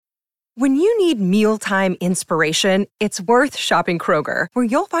When you need mealtime inspiration, it's worth shopping Kroger, where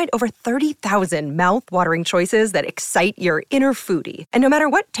you'll find over 30,000 mouth-watering choices that excite your inner foodie. And no matter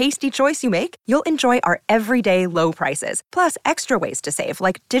what tasty choice you make, you'll enjoy our everyday low prices, plus extra ways to save,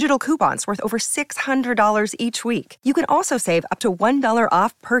 like digital coupons worth over $600 each week. You can also save up to $1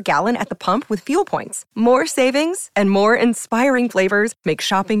 off per gallon at the pump with fuel points. More savings and more inspiring flavors make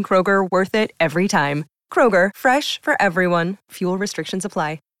shopping Kroger worth it every time. Kroger, fresh for everyone. Fuel restrictions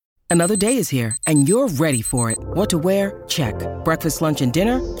apply. Another day is here, and you're ready for it. What to wear? Check. Breakfast, lunch, and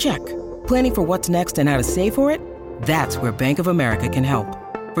dinner? Check. Planning for what's next and how to save for it? That's where Bank of America can help.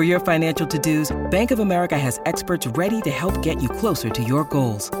 For your financial to-dos, Bank of America has experts ready to help get you closer to your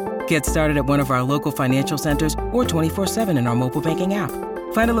goals. Get started at one of our local financial centers or 24/7 in our mobile banking app.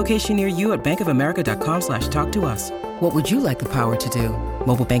 Find a location near you at bankofamerica.com/talktous. What would you like the power to do?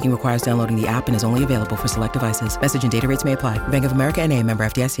 Mobile banking requires downloading the app and is only available for select devices. Message and data rates may apply. Bank of America N.A., member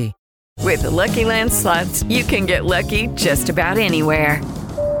FDIC. With the Lucky Land Slots, you can get lucky just about anywhere.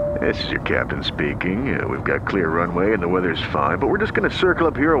 This is your captain speaking. We've got clear runway and the weather's fine, but we're just going to circle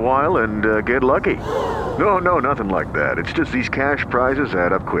up here a while and get lucky. No, nothing like that. It's just these cash prizes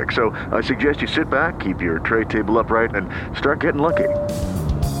add up quick. So I suggest you sit back, keep your tray table upright, and start getting lucky.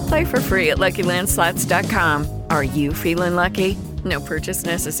 Play for free at LuckyLandSlots.com. Are you feeling lucky? No purchase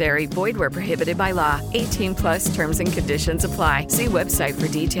necessary. Void where prohibited by law. 18+ terms and conditions apply. See website for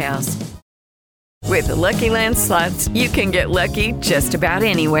details. With the Lucky Land Slots, you can get lucky just about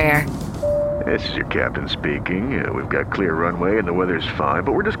anywhere. This is your captain speaking. We've got clear runway and the weather's fine,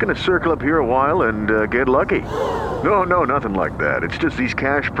 but we're just going to circle up here a while and get lucky. No, nothing like that. It's just these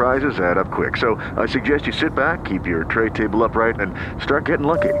cash prizes add up quick. So I suggest you sit back, keep your tray table upright, and start getting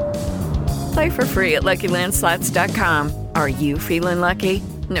lucky. Play for free at LuckyLandSlots.com. Are you feeling lucky?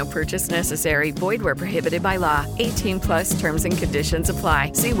 No purchase necessary. Void where prohibited by law. 18+ terms and conditions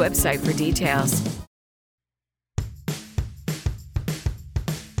apply. See website for details.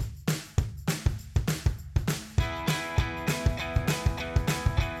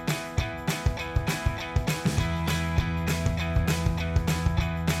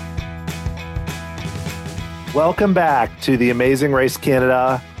 Welcome back to the Amazing Race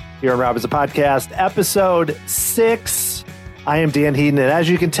Canada here on Rob Has a Podcast, episode 6. I am Dan Heaton, and as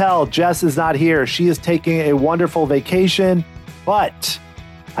you can tell, Jess is not here. She is taking a wonderful vacation, but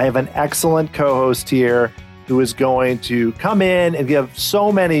I have an excellent co-host here who is going to come in and give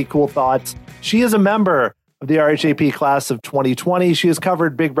so many cool thoughts. She is a member of the RHAP class of 2020. She has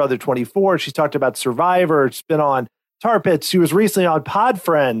covered Big Brother 24. She's talked about Survivor. She's been on Tar Pits. She was recently on Pod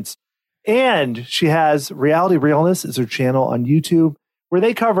Friends. And she has Reality Realness is her channel on YouTube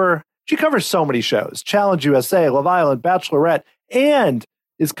where she covers so many shows, Challenge USA, Love Island, Bachelorette, and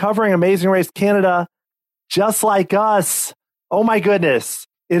is covering Amazing Race Canada just like us. Oh my goodness.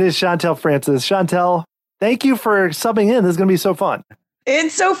 It is Chantel Francis. Chantel, thank you for subbing in. This is going to be so fun.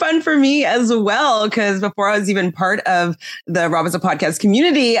 It's so fun for me as well, because before I was even part of the Rob Has a Podcast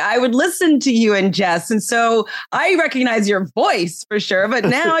community, I would listen to you and Jess. And so I recognize your voice for sure. But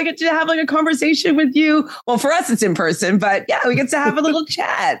now I get to have like a conversation with you. Well, for us, it's in person. But yeah, we get to have a little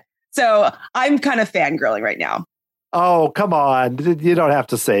chat. So I'm kind of fangirling right now. Oh, come on. You don't have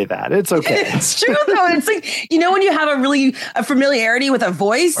to say that. It's okay. It's true, though. It's like, when you have a familiarity with a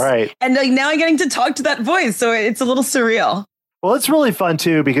voice. Right. And like now I'm getting to talk to that voice. So it's a little surreal. Well, it's really fun,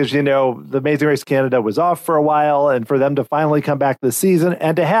 too, because, the Amazing Race Canada was off for a while, and for them to finally come back this season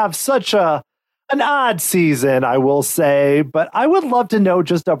and to have such an odd season, I will say. But I would love to know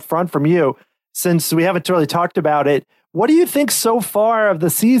just up front from you, since we haven't really talked about it, what do you think so far of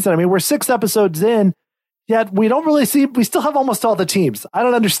the season? I mean, we're 6 episodes in, yet we don't really we still have almost all the teams. I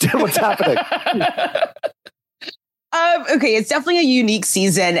don't understand what's happening. Okay, it's definitely a unique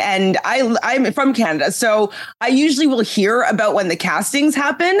season, and I'm from Canada, so I usually will hear about when the castings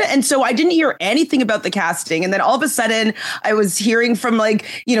happen, and so I didn't hear anything about the casting, and then all of a sudden I was hearing from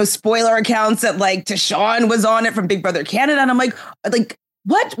spoiler accounts that Tashawn was on it from Big Brother Canada, and I'm like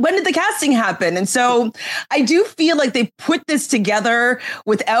what? When did the casting happen? And so I do feel like they put this together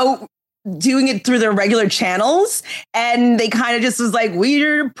without doing it through their regular channels, and they kind of just was like,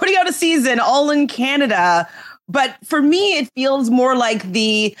 we're putting out a season all in Canada. But for me, it feels more like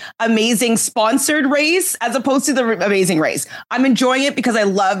the Amazing sponsored race as opposed to the Amazing Race. I'm enjoying it because I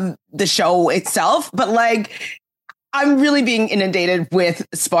love the show itself, but I'm really being inundated with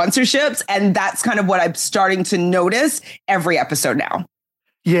sponsorships. And that's kind of what I'm starting to notice every episode now.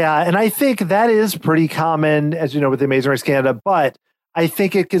 Yeah, and I think that is pretty common, as you know, with the Amazing Race Canada. But I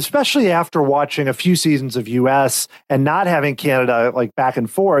think especially after watching a few seasons of US and not having Canada back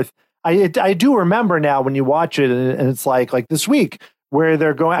and forth, I do remember now when you watch it and it's like this week where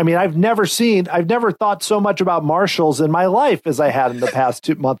they're going. I mean, I've never thought so much about marshals in my life as I had in the past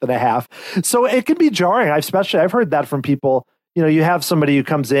month and a half. So it can be jarring. I've heard that from people. You know, you have somebody who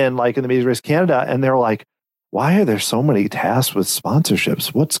comes in like in the Amazing Race Canada and they're like, why are there so many tasks with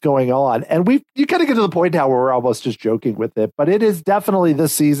sponsorships? What's going on? And you kind of get to the point now where we're almost just joking with it, but it is definitely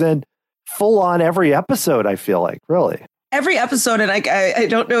this season full on every episode. I feel like really. Every episode, and I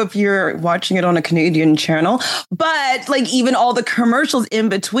don't know if you're watching it on a Canadian channel, but like even all the commercials in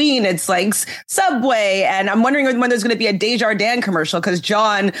between, it's like Subway, and I'm wondering when there's going to be a Desjardins commercial because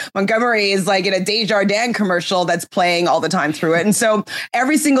John Montgomery is like in a Desjardins commercial that's playing all the time through it, and so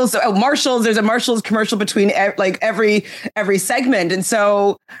Marshalls, there's a Marshalls commercial between like every segment, and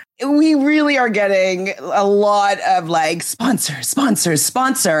so we really are getting a lot of like sponsor.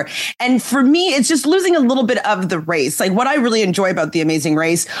 And for me, it's just losing a little bit of the race. Like what I really enjoy about The Amazing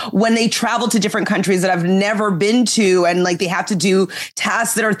Race, when they travel to different countries that I've never been to, and like they have to do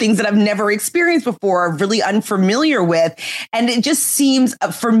tasks that are things that I've never experienced before, or really unfamiliar with. And it just seems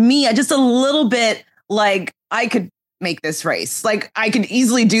for me, just a little bit like I could make this race. Like I could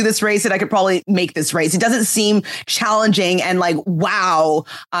easily do this race and I could probably make this race. It doesn't seem challenging and like, wow,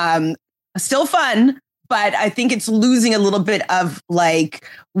 still fun, but I think it's losing a little bit of like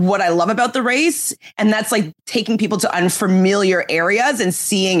what I love about the race. And that's like taking people to unfamiliar areas and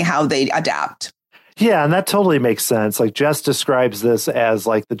seeing how they adapt. Yeah, and that totally makes sense. Like Jess describes this as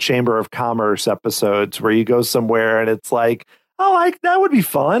like the Chamber of Commerce episodes where you go somewhere and it's like, oh, that would be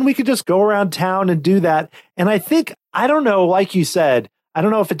fun. We could just go around town and do that. And I don't know, like you said, I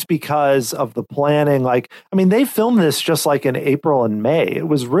don't know if it's because of the planning. Like, I mean, they filmed this just like in April and May. It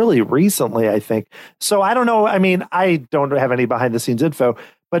was really recently, I think. So I don't know. I mean, I don't have any behind the scenes info,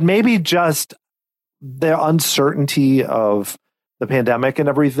 but maybe just the uncertainty of the pandemic and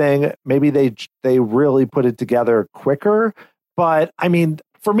everything. Maybe they really put it together quicker. But I mean,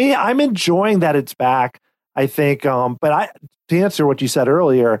 for me, I'm enjoying that it's back. I think, but to answer what you said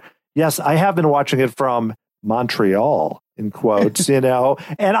earlier, yes, I have been watching it from Montreal in quotes, and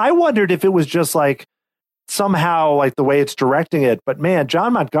I wondered if it was just like somehow like the way it's directing it. But man,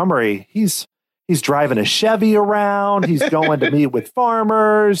 John Montgomery, he's driving a Chevy around. He's going to meet with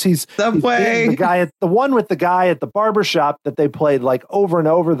farmers. He's the one with the guy at the barbershop that they played like over and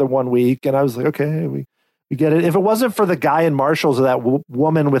over the one week. And I was like, okay, we get it. If it wasn't for the guy in Marshalls or that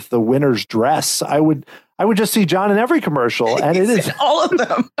woman with the winner's dress, I would just see John in every commercial, and it is all of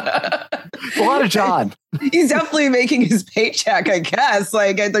them. It's a lot of John. He's definitely making his paycheck, I guess.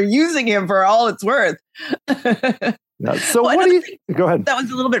 Like they're using him for all it's worth. Yeah. So go ahead. That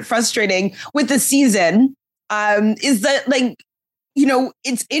was a little bit frustrating with the season. Is that like, you know,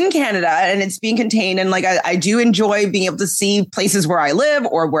 it's in Canada and it's being contained. And like, I do enjoy being able to see places where I live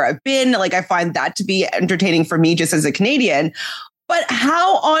or where I've been. Like, I find that to be entertaining for me just as a Canadian. But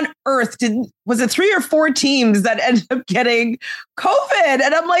how on earth was it 3 or 4 teams that ended up getting COVID?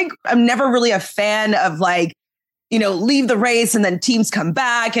 And I'm like, I'm never really a fan of like, you know, leave the race and then teams come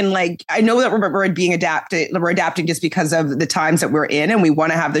back. And like, I know that we're being adapted. We're adapting just because of the times that we're in and we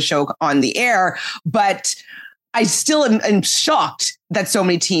want to have the show on the air. But I still am shocked that so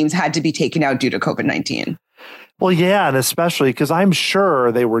many teams had to be taken out due to COVID-19. Well, yeah, and especially because I'm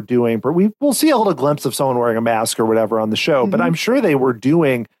sure they were doing, but we'll see a little glimpse of someone wearing a mask or whatever on the show, but I'm sure they were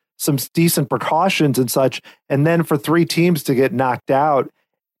doing some decent precautions and such. And then for 3 teams to get knocked out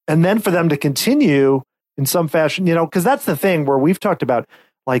and then for them to continue in some fashion, you know, because that's the thing where we've talked about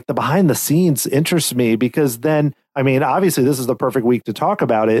like the behind the scenes interests me because then, I mean, obviously this is the perfect week to talk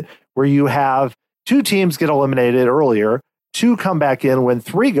about it, where you have 2 teams get eliminated earlier, 2 come back in when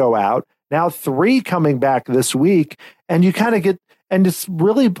 3 go out. Now 3 coming back this week, and you kind of get, and it's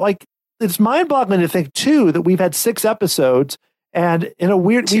really like, it's mind-boggling to think too that we've had 6 episodes, and in a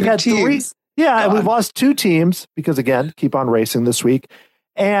weird, we've had teams. 3, yeah, and we've lost 2 teams because again, keep on racing this week,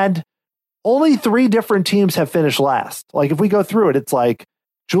 and only 3 different teams have finished last. Like if we go through it, it's like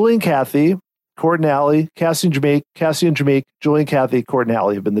Julie and Kathy, Court and Allie, Cassie and Jameek, Julie and Kathy, Court and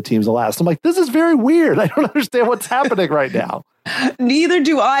Allie have been the teams the last. I'm like, this is very weird. I don't understand what's happening right now. Neither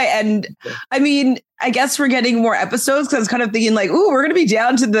do I. And I mean, I guess we're getting more episodes because I was kind of thinking like, ooh, we're going to be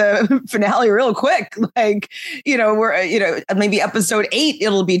down to the finale real quick. Like, you know, maybe episode 8,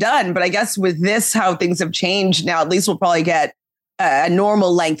 it'll be done. But I guess with this, how things have changed now, at least we'll probably get a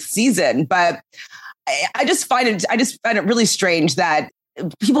normal length season. But I just find it really strange that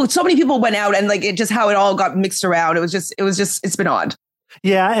so many people went out and like it just how it all got mixed around. It's been odd.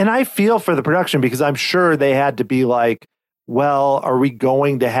 Yeah. And I feel for the production because I'm sure they had to be like, well, are we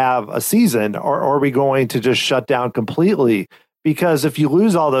going to have a season or are we going to just shut down completely? Because if you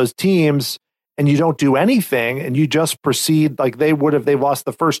lose all those teams and you don't do anything and you just proceed, like they lost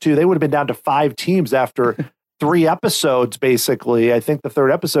the first two, they would have been down to 5 teams after 3 episodes, basically, I think the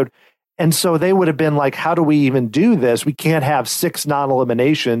 3rd episode. And so they would have been like, how do we even do this? We can't have 6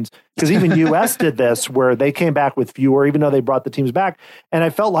 non-eliminations, because even US did this where they came back with fewer, even though they brought the teams back. And I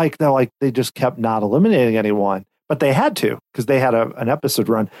felt like they just kept not eliminating anyone, but they had to, because they had an episode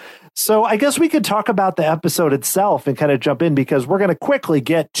run. So I guess we could talk about the episode itself and kind of jump in, because we're going to quickly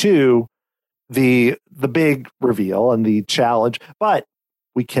get to the big reveal and the challenge, but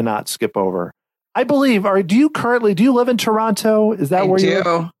we cannot skip over. I believe, do you live in Toronto? Is that where you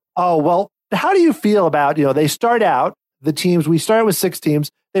live? Oh, well, how do you feel about, they start out, we started with 6 teams,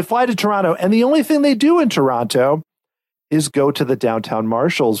 they fly to Toronto, and the only thing they do in Toronto is go to the downtown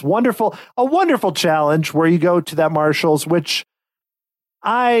Marshalls. A wonderful challenge where you go to that Marshalls, which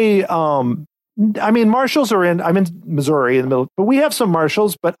Marshalls I'm in Missouri in the middle, but we have some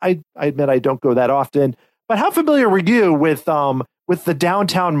Marshalls, but I admit I don't go that often. But how familiar were you with the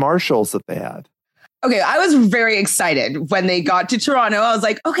downtown Marshalls that they had? Okay, I was very excited when they got to Toronto. I was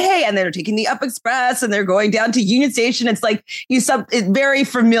like, okay, and they're taking the Up Express and they're going down to Union Station. It's like it's very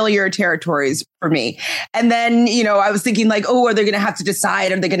familiar territories for me. And then, I was thinking like, oh, are they going to have to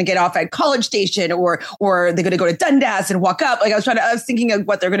decide? Are they going to get off at College Station or are they going to go to Dundas and walk up? Like I was thinking of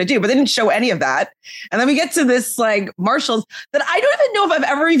what they're going to do, but they didn't show any of that. And then we get to this like Marshalls that I don't even know if I've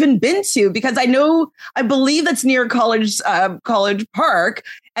ever even been to, because I believe that's near College Park.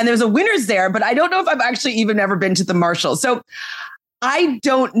 And there's a Winners there, but I don't know if I've actually even ever been to the Marshalls. So I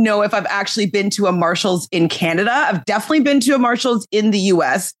don't know if I've actually been to a Marshalls in Canada. I've definitely been to a Marshalls in the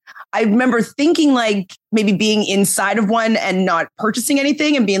US. I remember thinking like maybe being inside of one and not purchasing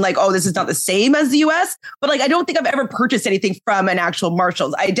anything and being like, oh, this is not the same as the US. But like, I don't think I've ever purchased anything from an actual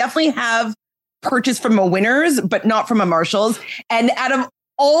Marshalls. I definitely have purchased from a Winners, but not from a Marshalls. And out of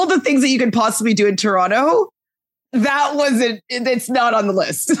all the things that you could possibly do in Toronto, it's not on the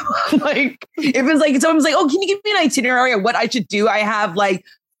list. Like, if it's like someone's like, oh, can you give me an itinerary of what I should do? I have like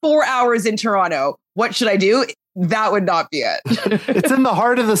 4 hours in Toronto. What should I do? That would not be it. It's in the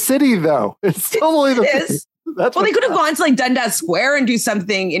heart of the city, though. It's totally the city. Well, they could have gone to like Dundas Square and do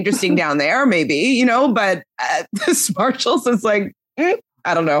something interesting down there, maybe, but this Marshalls is like,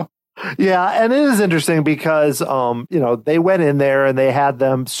 I don't know. Yeah, and it is interesting because, they went in there and they had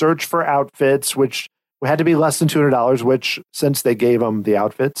them search for outfits, which had to be less than $200, which since they gave them the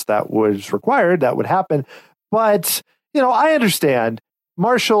outfits that was required, that would happen. But, I understand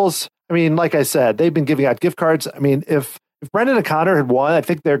Marshalls. I mean, like I said, they've been giving out gift cards. I mean, if Brendan O'Connor had won, I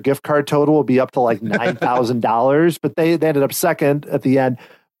think their gift card total will be up to like $9,000, but they ended up second at the end.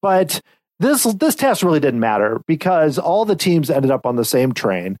 But this test really didn't matter because all the teams ended up on the same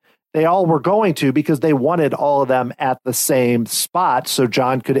train. They all were going to, because they wanted all of them at the same spot so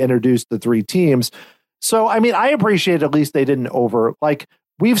John could introduce the 3 teams. So, I mean, I appreciate at least they didn't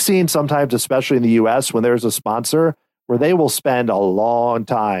we've seen sometimes, especially in the US, when there's a sponsor where they will spend a long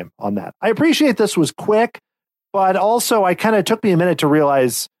time on that. I appreciate this was quick, but also I kind of took me a minute to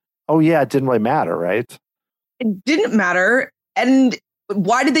realize, oh yeah, it didn't really matter, right? It didn't matter. And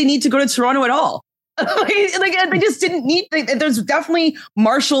why did they need to go to Toronto at all? They just didn't need. There's definitely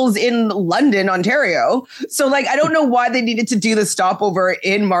Marshalls in London, Ontario. So I don't know why they needed to do the stopover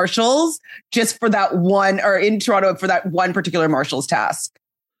in Marshalls just for that one, or in Toronto for that one particular Marshalls task.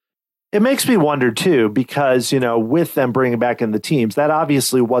 It makes me wonder too, because with them bringing back in the teams, that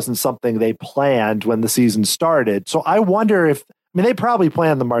obviously wasn't something they planned when the season started. So I wonder if they probably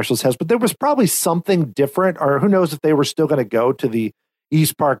planned the Marshalls test, but there was probably something different, or who knows if they were still going to go to the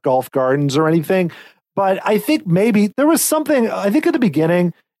East Park Golf Gardens or anything. But I think maybe there was something, I think at the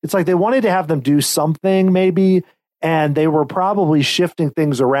beginning, it's like they wanted to have them do something maybe, and they were probably shifting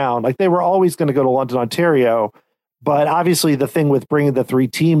things around. Like they were always going to go to London, Ontario, but obviously the thing with bringing the 3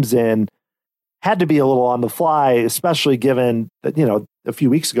 teams in had to be a little on the fly, especially given that, a few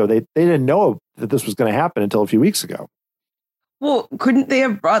weeks ago, they didn't know that this was going to happen until a few weeks ago. Well, couldn't they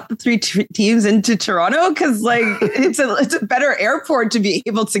have brought the 3 teams into Toronto? Because it's a better airport to be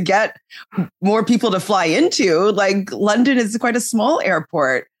able to get more people to fly into. Like London is quite a small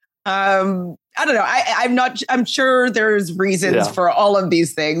airport. I don't know. I'm sure there's reasons for all of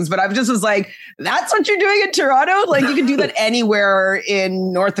these things, but I just was like, that's what you're doing in Toronto? Like you can do that anywhere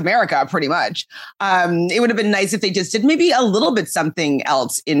in North America, pretty much. It would have been nice if they just did maybe a little bit something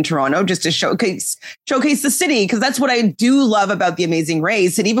else in Toronto just to showcase the city. Cause that's what I do love about The Amazing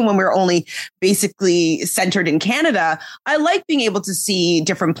Race. And even when we're only basically centered in Canada, I like being able to see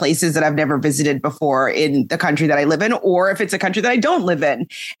different places that I've never visited before in the country that I live in, or if it's a country that I don't live in.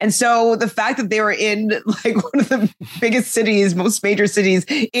 And so the fact that they were in like one of the biggest cities, most major cities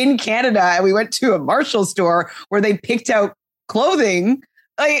in Canada. And we went to a Marshall store where they picked out clothing.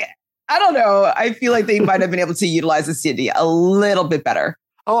 Like, I don't know. I feel like they might have been able to utilize the city a little bit better.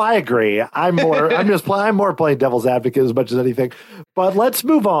 Oh, I agree. I'm more playing devil's advocate as much as anything. But let's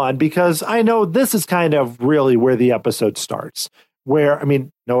move on, because I know this is kind of really where the episode starts. Where, I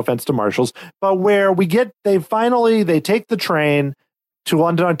mean, no offense to Marshalls, but where they take the train to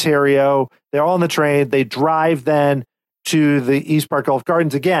London, Ontario. They're all on the train. They drive then to the East Park Golf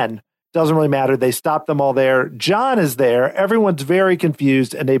Gardens again. Doesn't really matter. They stop them all there. John is there. Everyone's very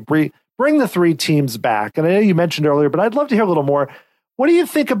confused, and they bring the three teams back. And I know you mentioned earlier, but I'd love to hear a little more. What do you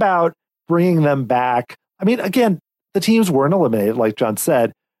think about bringing them back? I mean, again, the teams weren't eliminated, like John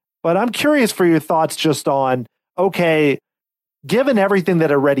said, but I'm curious for your thoughts just on, okay, given everything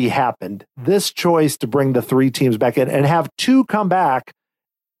that already happened, this choice to bring the three teams back in and have two come back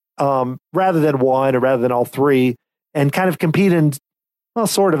rather than one or rather than all three and kind of compete in, well,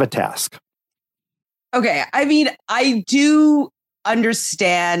 sort of a task. Okay. I mean, I do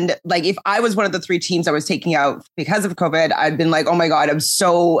understand, like, if I was one of the three teams I was taking out because of COVID, I'd been like, oh my God, I'm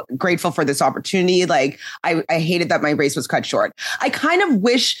so grateful for this opportunity. Like, I hated that my race was cut short. I kind of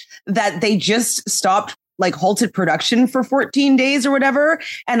wish that they just stopped, like, halted production for 14 days or whatever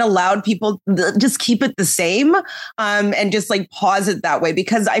and allowed people just keep it the same and just like pause it that way,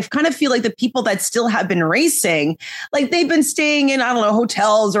 because I kind of feel like the people that still have been racing, like, they've been staying in, I don't know,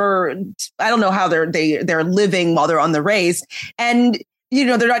 hotels, or I don't know how they're living while they're on the race. And you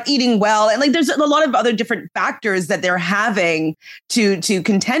know, they're not eating well. And like, there's a lot of other different factors that they're having to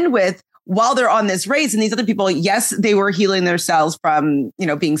contend with while they're on this race. And these other people, yes, they were healing themselves from, you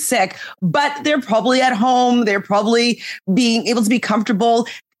know, being sick, but they're probably at home. They're probably being able to be comfortable.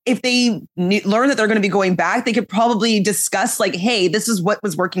 If they learn that they're going to be going back, they could probably discuss, like, hey, this is what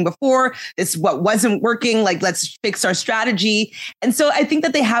was working before. This is what wasn't working. Like, let's fix our strategy. And so I think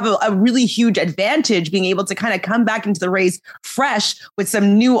that they have a really huge advantage being able to kind of come back into the race fresh with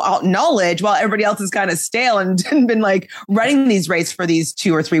some new knowledge, while everybody else is kind of stale and been like running these races for these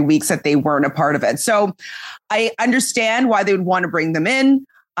 2 or 3 weeks that they weren't a part of it. So I understand why they would want to bring them in.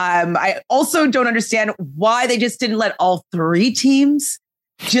 I also don't understand why they just didn't let all three teams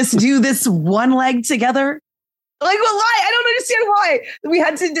just do this one leg together. Like, well, why? I don't understand why we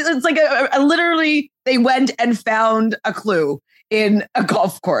had to. It's like literally they went and found a clue in a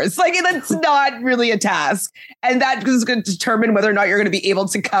golf course. Like, that's not really a task. And that is going to determine whether or not you're going to be able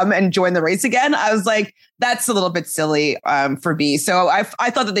to come and join the race again. I was like, that's a little bit silly for me. So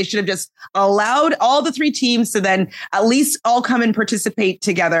I thought that they should have just allowed all the three teams to then at least all come and participate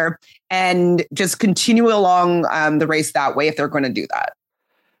together and just continue along the race that way if they're going to do that.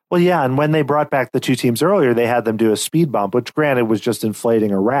 Well, yeah, and when they brought back the two teams earlier, they had them do a speed bump, which granted was just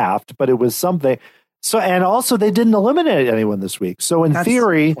inflating a raft, but it was something. So, and also they didn't eliminate anyone this week. So in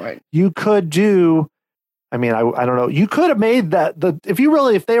theory, you could do, I mean, I don't know, you could have made that,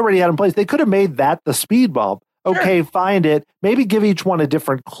 if they already had in place, they could have made that the speed bump. Okay, sure. Find it, maybe give each one a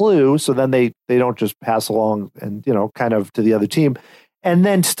different clue, so then they don't just pass along and, you know, kind of to the other team, and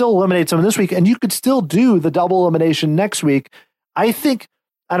then still eliminate someone this week, and you could still do the double elimination next week. I think,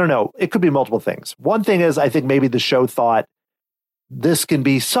 I don't know. It could be multiple things. One thing is, I think maybe the show thought this can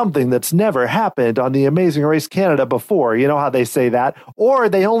be something that's never happened on The Amazing Race Canada before. You know how they say that? Or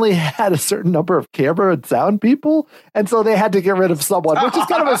they only had a certain number of camera and sound people, and so they had to get rid of someone, which is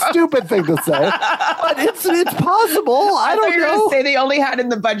kind of a stupid thing to say. But it's possible. I don't know. You were going to say they only had in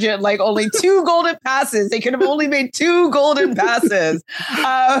the budget like only 2 golden passes. They could have only made 2 golden passes.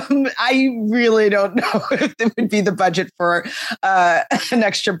 I really don't know if it would be the budget for an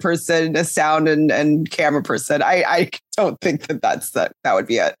extra person, a sound and camera person. I don't think that would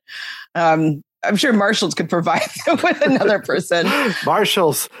be it. I'm sure Marshalls could provide with another person.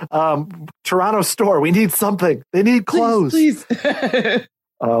 Marshalls, Toronto store. We need something. They need clothes. Please.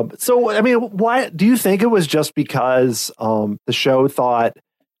 So, I mean, why do you think it was just because the show thought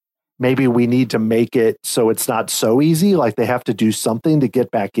maybe we need to make it so it's not so easy? Like they have to do something to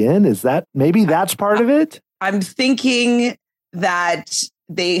get back in? Is that maybe that's part of it? I'm thinking that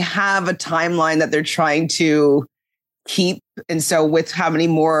they have a timeline that they're trying to keep. And so with how many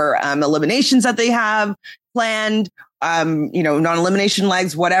more eliminations that they have planned, non-elimination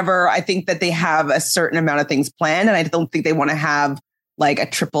legs, whatever, I think that they have a certain amount of things planned. And I don't think they want to have like a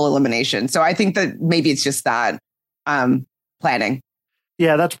triple elimination. So I think that maybe it's just that planning.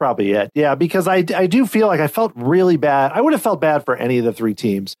 Yeah, that's probably it. Yeah, because I do feel like I felt really bad. I would have felt bad for any of the three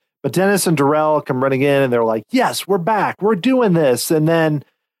teams. But Dennis and Darrell come running in and they're like, yes, we're back. We're doing this. And then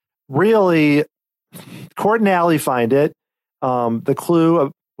really, Court and Allie find it. The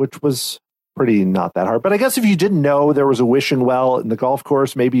clue, which was pretty not that hard. But I guess if you didn't know there was a wishing well in the golf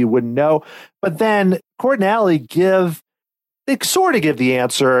course, maybe you wouldn't know. But then Court and Allie they sort of give the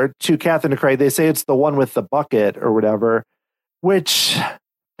answer to Catherine and Craig. They say it's the one with the bucket or whatever, which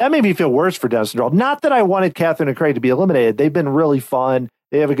that made me feel worse for Dennis and Darrell. Not that I wanted Catherine and Craig to be eliminated. They've been really fun.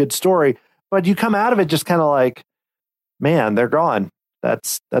 They have a good story, but you come out of it just kind of like, man, they're gone.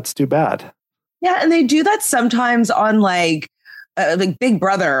 That's too bad. Yeah. And they do that sometimes on like Big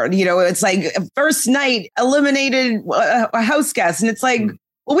Brother, it's like first night eliminated a house guest. And it's like,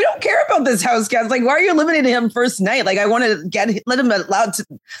 well, we don't care about this house guest. Like, why are you eliminating him first night? Like, I want to let him allow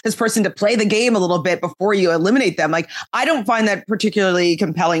this person to play the game a little bit before you eliminate them. Like, I don't find that particularly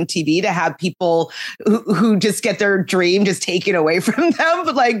compelling TV to have people who just get their dream just taken away from them,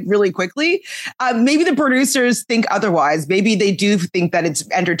 but like really quickly. Maybe the producers think otherwise. Maybe they do think that it's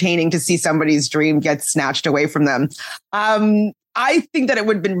entertaining to see somebody's dream get snatched away from them. I think that it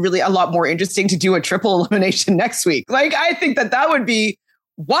would have been really a lot more interesting to do a triple elimination next week. Like, I think that would be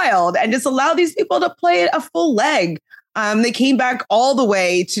wild and just allow these people to play a full leg. They came back all the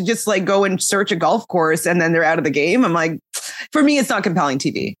way to just like go and search a golf course and then they're out of the game. I'm like, for me, it's not compelling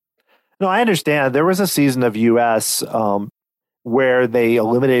TV. No, I understand. There was a season of US where they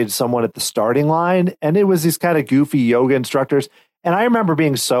eliminated someone at the starting line, and it was these kind of goofy yoga instructors. And I remember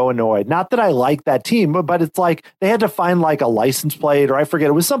being so annoyed. Not that I like that team, but it's like they had to find like a license plate, or I forget.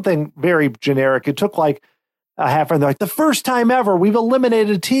 It was something very generic. It took like a half hour. They're like, the first time ever we've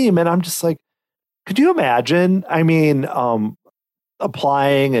eliminated a team. And I'm just like, could you imagine? I mean,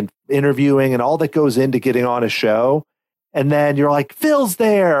 applying and interviewing and all that goes into getting on a show. And then you're like, Phil's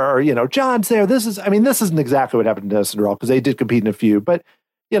there, or, John's there. This isn't exactly what happened to Dennis and Darrell, because they did compete in a few, but,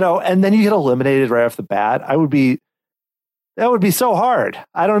 and then you get eliminated right off the bat. That would be so hard.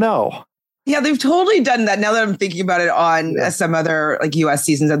 I don't know. Yeah, they've totally done that. Now that I'm thinking about it on some other like US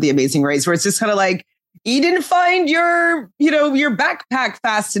seasons of The Amazing Race, where it's just kind of like, you didn't find your backpack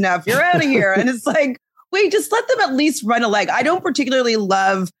fast enough. You're out of here. And it's like, wait, just let them at least run a leg. I don't particularly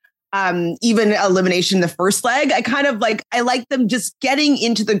love even elimination in the first leg. I like them just getting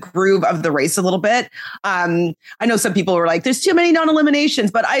into the groove of the race a little bit. I know some people were like, there's too many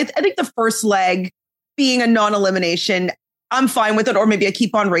non-eliminations, but I think the first leg being a non-elimination, I'm fine with it. Or maybe I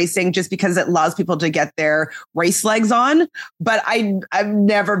keep on racing just because it allows people to get their race legs on. But I've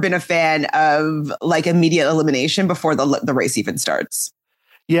never been a fan of like immediate elimination before the race even starts.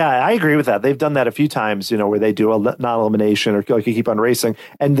 Yeah, I agree with that. They've done that a few times, where they do a non-elimination or like you keep on racing.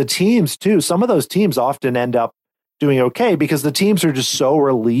 And the teams too, some of those teams often end up doing okay because the teams are just so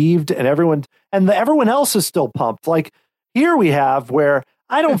relieved and everyone else is still pumped. Like here we have where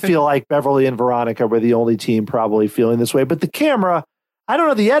I don't feel like Beverly and Veronica were the only team probably feeling this way, but the camera, I don't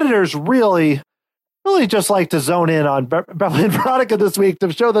know, the editors really just like to zone in on Beverly and Veronica this week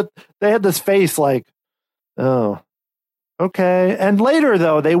to show that they had this face like, oh, okay. And later,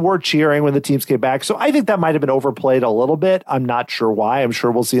 though, they were cheering when the teams came back. So I think that might have been overplayed a little bit. I'm not sure why. I'm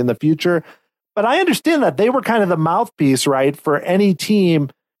sure we'll see in the future. But I understand that they were kind of the mouthpiece, right, for any team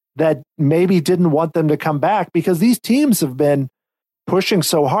that maybe didn't want them to come back, because these teams have been pushing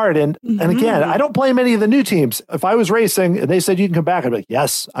so hard. And again, I don't blame any of the new teams. If I was racing and they said you can come back, I'd be like,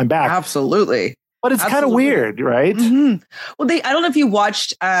 yes, I'm back. Absolutely. But it's kind of weird, right? Mm-hmm. Well, I don't know if you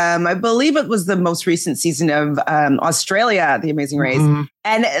watched, I believe it was the most recent season of Australia, The Amazing Race. Mm-hmm.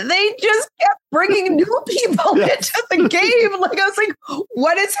 And they just kept bringing new people into the game. Like, I was like,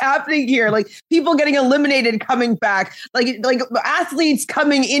 what is happening here? Like, people getting eliminated, coming back, like athletes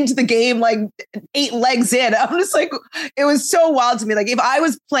coming into the game, like 8 legs in. I'm just like, it was so wild to me. Like, if I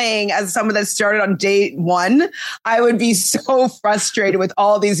was playing as someone that started on day 1, I would be so frustrated with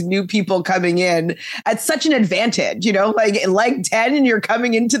all these new people coming in at such an advantage, like leg 10 and you're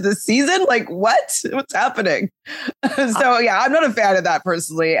coming into the season. Like, what's happening? So yeah, I'm not a fan of that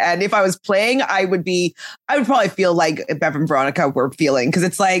personally. And if I was playing, I would probably feel like Bev and Veronica were feeling, because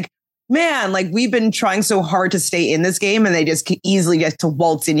it's like, man, like we've been trying so hard to stay in this game and they just easily get to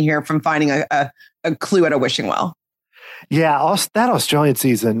waltz in here from finding a clue at a wishing well. Yeah, that Australian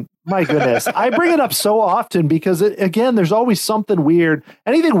season, my goodness. I bring it up so often because, again, there's always something weird.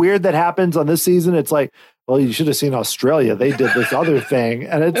 Anything weird that happens on this season, it's like, well, you should have seen Australia. They did this other thing.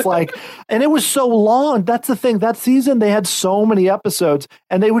 And it's like, and it was so long. That's the thing. That season, they had so many episodes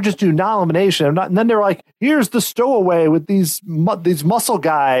and they would just do non-elimination. And then they're like, here's the stowaway with these muscle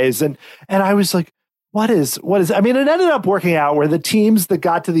guys. And I was like, what is, I mean, it ended up working out where the teams that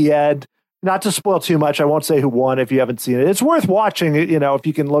got to the end, not to spoil too much, I won't say who won if you haven't seen it. It's worth watching, if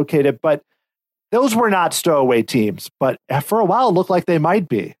you can locate it. But those were not stowaway teams. But for a while, it looked like they might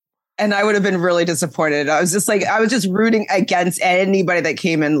be. And I would have been really disappointed. I was just rooting against anybody that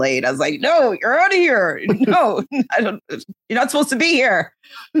came in late. I was like, no, you're out of here. No, you're not supposed to be here.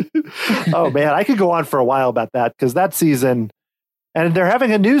 Oh man, I could go on for a while about that because that season, and they're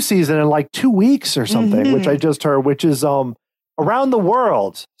having a new season in like 2 weeks or something, which I just heard, which is around the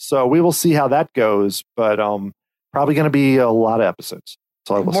world. So we will see how that goes, but probably going to be a lot of episodes.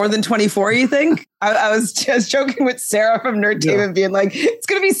 More than 24, you think? I was just joking with Sarah from Nerd Team and being like, it's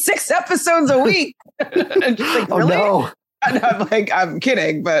going to be 6 episodes a week. And she's like, really? Oh, no. And I'm like, I'm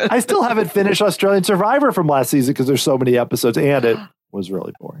kidding, but I still haven't finished Australian Survivor from last season because there's so many episodes and it was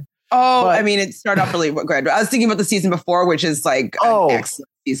really boring. Oh, but, I mean, it started off really good. I was thinking about the season before, which is like an excellent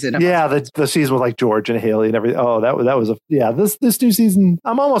season. Yeah, the season with like George and Haley and everything. Oh, that was this new season.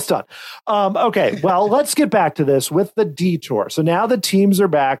 I'm almost done. Okay, well, let's get back to this with the detour. So now the teams are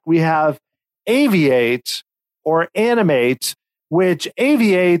back. We have Aviate or Animate, which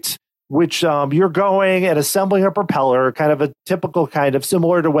you're going and assembling a propeller, kind of a typical kind of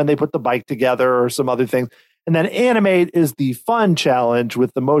similar to when they put the bike together or some other things. And then Animate is the fun challenge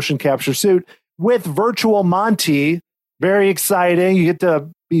with the motion capture suit with Virtual Monty. Very exciting. You get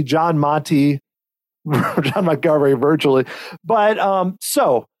to be John Montgomery virtually. But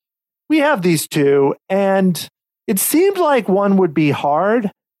so we have these two, and it seems like one would be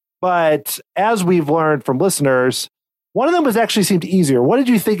hard. But as we've learned from listeners, one of them seemed easier. What did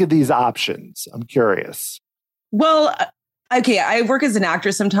you think of these options? I'm curious. Well, okay, I work as an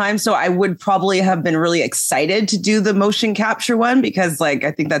actor sometimes, so I would probably have been really excited to do the motion capture one because I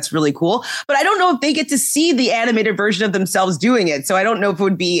think that's really cool. But I don't know if they get to see the animated version of themselves doing it. So I don't know if it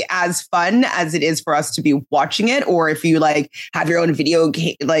would be as fun as it is for us to be watching it, or if you have your own video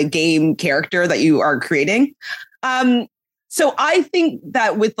game character that you are creating. So I think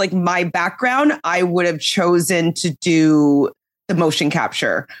that with my background, I would have chosen to do the motion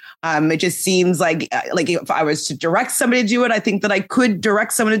capture. It just seems like if I was to direct somebody to do it, I think that I could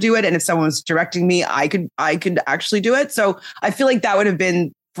direct someone to do it. And if someone was directing me, I could actually do it. So I feel like that would have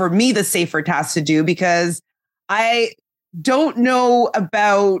been, for me, the safer task to do, because I don't know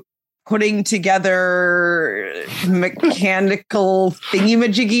about putting together mechanical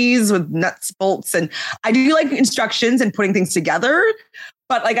thingy-majiggies with nuts, bolts. And I do like instructions and putting things together.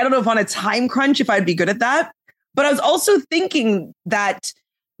 But I don't know if on a time crunch, if I'd be good at that. But I was also thinking that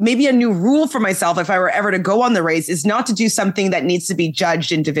maybe a new rule for myself, if I were ever to go on the race, is not to do something that needs to be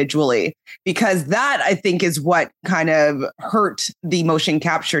judged individually, because that, I think, is what kind of hurt the motion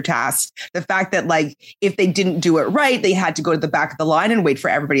capture task. The fact that if they didn't do it right, they had to go to the back of the line and wait for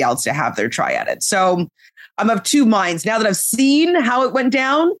everybody else to have their try at it. So I'm of two minds. Now that I've seen how it went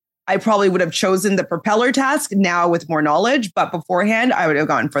down, I probably would have chosen the propeller task now with more knowledge. But beforehand, I would have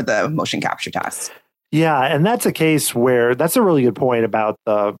gone for the motion capture task. Yeah, and that's a case where that's a really good point about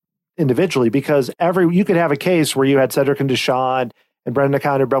the individually, because you could have a case where you had Cedric and Deshawn and Brendan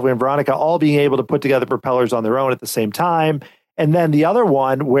O'Connor, Beverly and Veronica all being able to put together propellers on their own at the same time. And then the other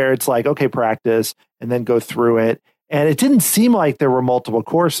one where it's okay, practice and then go through it. And it didn't seem like there were multiple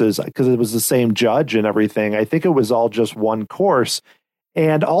courses because it was the same judge and everything. I think it was all just one course.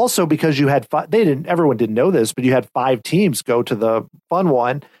 And also because you had everyone didn't know this, but you had 5 teams go to the fun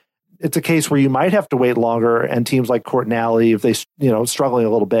one. It's a case where you might have to wait longer, and teams like Court and Alley, if they, struggling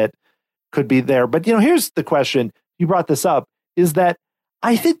a little bit, could be there. But, here's the question. You brought this up, is that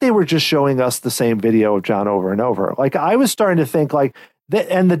I think they were just showing us the same video of John over and over. I was starting to think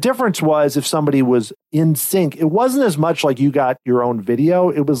and the difference was if somebody was in sync, it wasn't as much like you got your own video.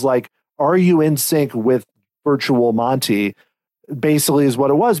 It was are you in sync with Virtual Monty? Basically is what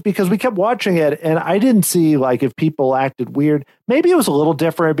it was, because we kept watching it and I didn't see if people acted weird. Maybe it was a little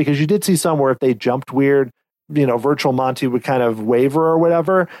different because you did see some where if they jumped weird, Virtual Monty would kind of waver or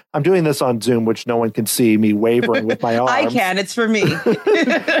whatever. I'm doing this on Zoom, which no one can see me wavering with my arms. I can, it's for me.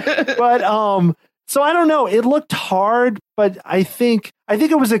 But so I don't know. It looked hard, but I think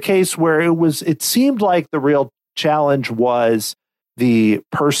it was a case where it seemed like the real challenge was the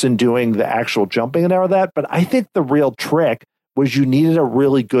person doing the actual jumping and all that. But I think the real trick was you needed a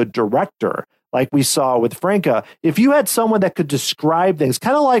really good director, like we saw with Franca. If you had someone that could describe things,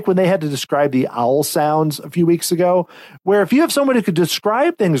 kind of like when they had to describe the owl sounds a few weeks ago, where if you have someone who could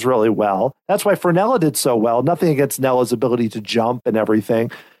describe things really well, that's why Fernella did so well. Nothing against Nella's ability to jump and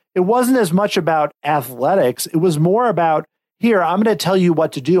everything. It wasn't as much about athletics. It was more about, here, I'm going to tell you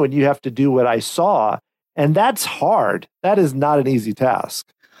what to do, and you have to do what I saw. And that's hard. That is not an easy task.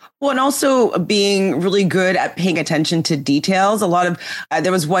 Well, and also being really good at paying attention to details. A lot of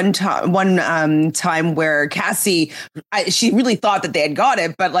there was one time where Cassie, she really thought that they had got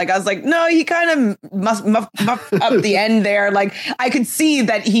it, but like I was like, no, he kind of muffed up the end there. Like I could see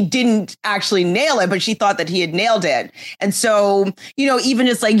that he didn't actually nail it, but she thought that he had nailed it. And so, even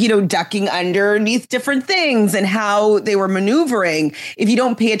just like, ducking underneath different things and how they were maneuvering. If you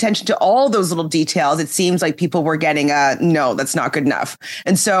don't pay attention to all those little details, it seems like people were getting no, that's not good enough.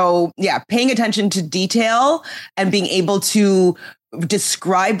 And so, yeah, paying attention to detail and being able to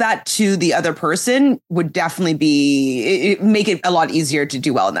describe that to the other person would definitely make it a lot easier to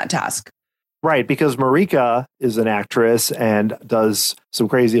do well in that task. Right, because Marika is an actress and does some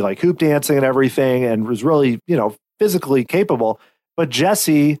crazy like hoop dancing and everything and was really, physically capable. But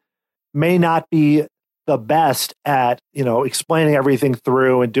Jesse may not be the best at, explaining everything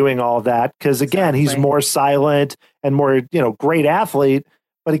through and doing all that. Because again, He's more silent and more, great athlete.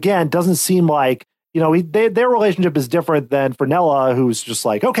 But again, doesn't seem like, their relationship is different than Fernella, who's just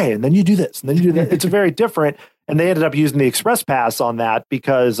like, okay, and then you do this, and then you do that. It's very different. And they ended up using the express pass on that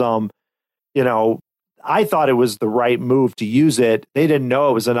because, I thought it was the right move to use it. They didn't know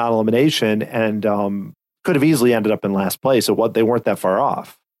it was a non-elimination and could have easily ended up in last place. So they weren't that far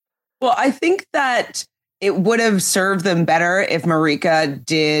off. Well, I think that it would have served them better if Marika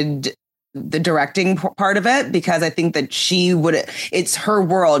did the directing part of it, because I think that it's her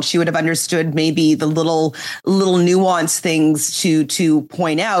world. She would have understood maybe the little nuanced things to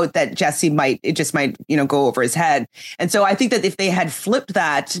point out that Jesse might go over his head. And so I think that if they had flipped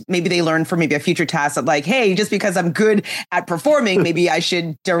that, maybe they learned for maybe a future task that like, hey, just because I'm good at performing, maybe I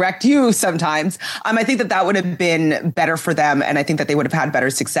should direct you sometimes. I think that would have been better for them. And I think that they would have had better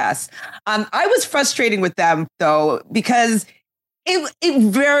success. I was frustrating with them though, because it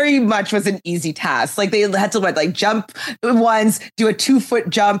very much was an easy task. Like they had to jump once, do a 2-foot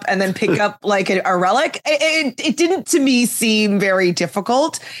jump, and then pick up like a relic. It didn't to me seem very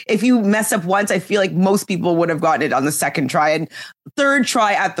difficult. If you mess up once, I feel like most people would have gotten it on the second try and third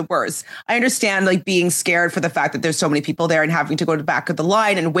try at the worst. I understand like being scared for the fact that there's so many people there and having to go to the back of the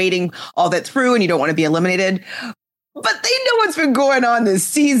line and waiting all that through, and you don't want to be eliminated. But they know what's been going on this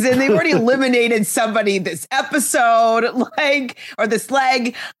season. They've already eliminated somebody this episode, or this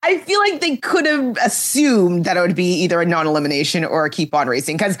leg. I feel like they could have assumed that it would be either a non-elimination or a keep on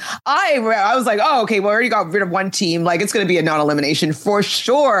racing. Because I was like, oh, okay, we already got rid of one team. Like, it's going to be a non-elimination for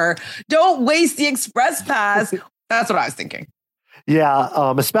sure. Don't waste the express pass. That's what I was thinking.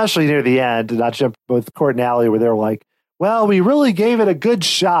 Yeah, especially near the end, not jump with Court and Allie, where they're like, well, we really gave it a good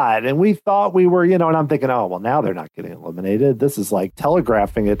shot and we thought we were, and I'm thinking, oh, well, now they're not getting eliminated. This is like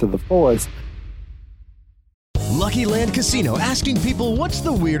telegraphing it to the fullest. Lucky Land Casino, asking people, what's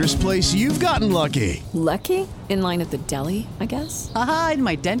the weirdest place you've gotten lucky? Lucky? In line at the deli, I guess? Aha, in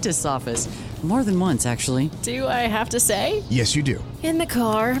my dentist's office. More than once, actually. Do I have to say? Yes, you do. In the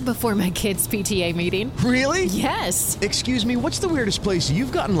car before my kids' PTA meeting. Really? Yes. Excuse me, what's the weirdest place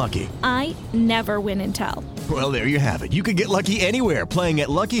you've gotten lucky? I never win and tell. Well, there you have it. You can get lucky anywhere, playing at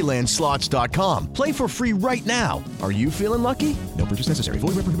LuckyLandSlots.com. Play for free right now. Are you feeling lucky? No purchase necessary. Void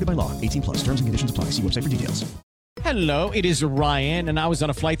where prohibited by law. 18+. Terms and conditions apply. See website for details. Hello, it is Ryan, and I was on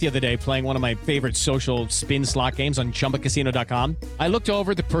a flight the other day playing one of my favorite social spin slot games on ChumbaCasino.com. I looked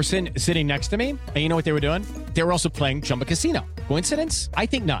over at the person sitting next to me, and you know what they were doing? They were also playing Chumba Casino. Coincidence? I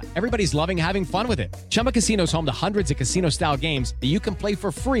think not. Everybody's loving having fun with it. Chumba Casino is home to hundreds of casino-style games that you can play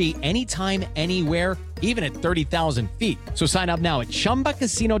for free anytime, anywhere, even at 30,000 feet. So sign up now at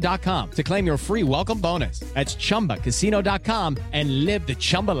ChumbaCasino.com to claim your free welcome bonus. That's ChumbaCasino.com and live the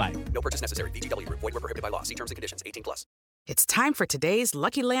Chumba life. No purchase necessary. VGW. Void where prohibited by law. See terms and conditions. 18+. It's time for today's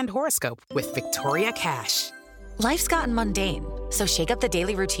Lucky Land horoscope with Victoria Cash. Life's gotten mundane, so shake up the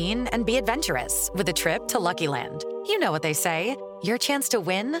daily routine and be adventurous with a trip to Lucky Land. You know what they say, your chance to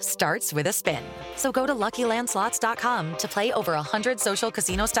win starts with a spin. So go to LuckyLandSlots.com to play over 100 social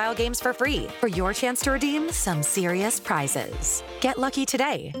casino-style games for free for your chance to redeem some serious prizes. Get lucky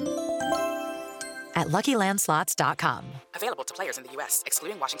today at LuckyLandSlots.com. Available to players in the U.S.,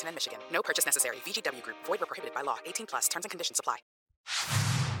 excluding Washington and Michigan. No purchase necessary. VGW Group. Void where prohibited by law. 18+. Terms and conditions apply.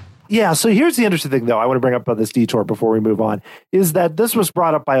 Yeah, so here's the interesting thing, though, I want to bring up about this detour before we move on, is that this was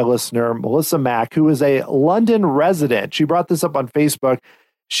brought up by a listener, Melissa Mack, who is a London resident. She brought this up on Facebook.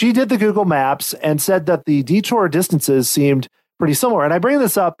 She did the Google Maps and said that the detour distances seemed pretty similar. And I bring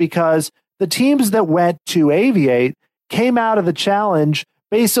this up because the teams that went to Aviate came out of the challenge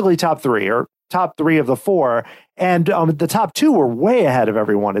basically top three of the four. And the top two were way ahead of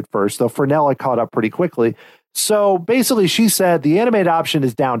everyone at first, though Fernella caught up pretty quickly. So basically, she said the animated option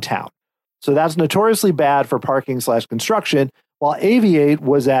is downtown. So that's notoriously bad for parking/construction, while Aviate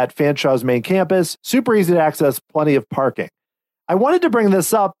was at Fanshaw's main campus. Super easy to access, plenty of parking. I wanted to bring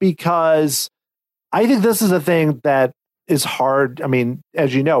this up because I think this is a thing that is hard. I mean,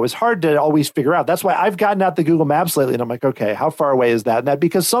 as you know, it's hard to always figure out. That's why I've gotten out the Google Maps lately, and I'm like, okay, how far away is that? And that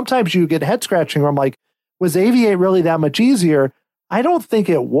because sometimes you get head scratching where I'm like, was Aviate really that much easier? I don't think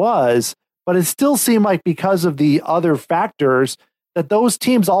it was, but it still seemed like because of the other factors that those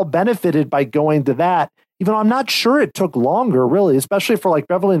teams all benefited by going to that, even though I'm not sure it took longer, really, especially for like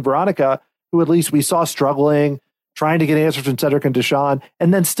Beverly and Veronica, who at least we saw struggling, trying to get answers from Cedric and Deshawn,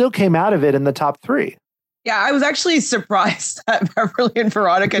 and then still came out of it in the top 3. Yeah, I was actually surprised that Beverly and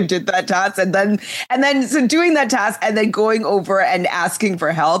Veronica did that task, and then so doing that task and then going over and asking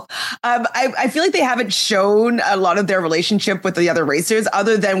for help. I feel like they haven't shown a lot of their relationship with the other racers,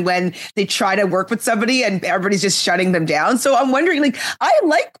 other than when they try to work with somebody and everybody's just shutting them down. So I'm wondering, like, I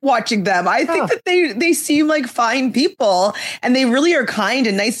like watching them. I think that they seem like fine people, and they really are kind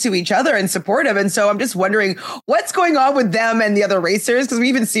and nice to each other and supportive. And so I'm just wondering what's going on with them and the other racers, because we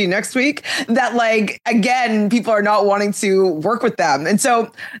even see next week that, like, again, people are not wanting to work with them. And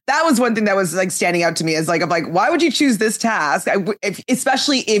so that was one thing that was like standing out to me, is like, I'm like, why would you choose this task?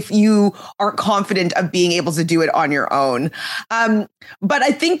 Especially if you aren't confident of being able to do it on your own. But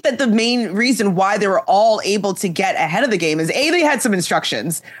I think that the main reason why they were all able to get ahead of the game is they had some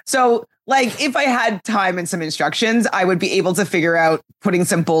instructions. So like, if I had time and some instructions, I would be able to figure out putting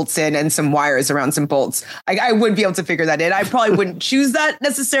some bolts in and some wires around some bolts. I would be able to figure that in. I probably wouldn't choose that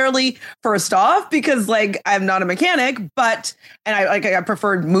necessarily first off, because like I'm not a mechanic, but I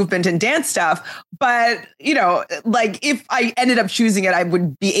preferred movement and dance stuff. But, you know, like if I ended up choosing it, I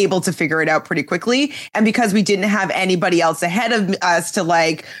would be able to figure it out pretty quickly. And because we didn't have anybody else ahead of us to,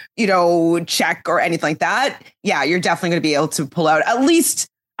 like, you know, check or anything like that. Yeah, you're definitely going to be able to pull out at least,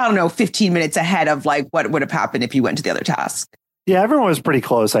 I don't know, 15 minutes ahead of like what would have happened if you went to the other task. Yeah, everyone was pretty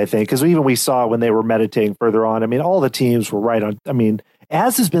close, I think, because we saw when they were meditating further on. I mean, all the teams were right on. I mean,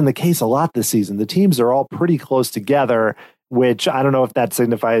 as has been the case a lot this season, the teams are all pretty close together, which I don't know if that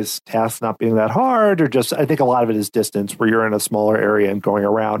signifies tasks not being that hard, or just I think a lot of it is distance, where you're in a smaller area and going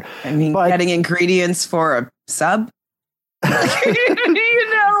around. I mean, getting ingredients for a sub. You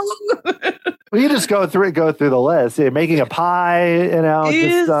know. We just go through the list. Yeah, making a pie, you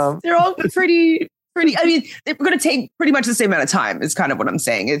know. They're all pretty. I mean, they're going to take pretty much the same amount of time. Is kind of what I'm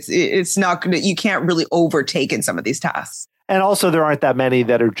saying. It's not going to. You can't really overtake in some of these tasks. And also, there aren't that many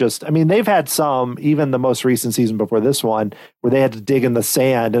that are just. I mean, they've had some, even the most recent season before this one, where they had to dig in the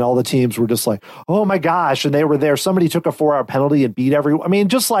sand, and all the teams were just like, "Oh my gosh!" And they were there. Somebody took a 4-hour penalty and beat everyone. I mean,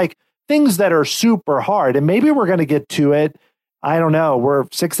 just like things that are super hard. And maybe we're going to get to it. I don't know. We're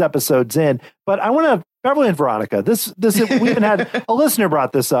 6 episodes in, but I want to, Beverly and Veronica, this, we even had a listener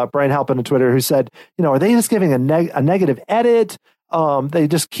brought this up, Brian Halpin on Twitter, who said, you know, are they just giving a negative edit? They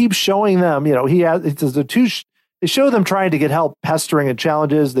just keep showing them, you know, they show them trying to get help, pestering and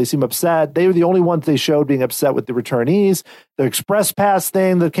challenges. They seem upset. They were the only ones they showed being upset with the returnees. The Express Pass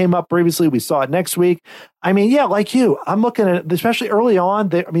thing that came up previously, we saw it next week. I mean, yeah, like you, I'm looking at, especially early on,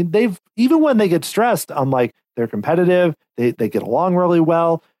 they've, even when they get stressed, I'm like, they're competitive. They get along really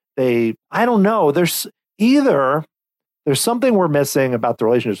well. I don't know. There's something we're missing about the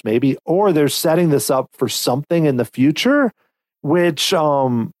relationships, maybe, or they're setting this up for something in the future, which,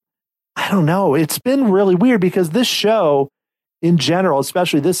 I don't know. It's been really weird because this show in general,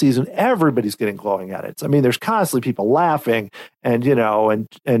 especially this season, everybody's getting glowing edits. I mean, there's constantly people laughing and, you know,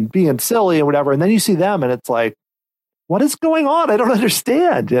 and being silly and whatever. And then you see them and it's like, what is going on? I don't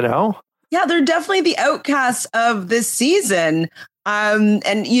understand, you know? Yeah, they're definitely the outcasts of this season.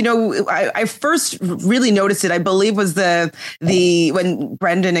 And you know, I first really noticed it, I believe, was the when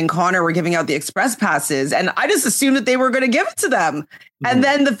Brendan and Connor were giving out the express passes, and I just assumed that they were going to give it to them. And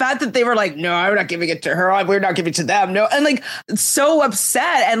then the fact that they were like, no, I'm not giving it to her. We're not giving it to them. No. And like, so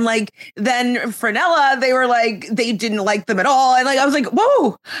upset. And like, then Frenella, they were like, they didn't like them at all. And like, I was like,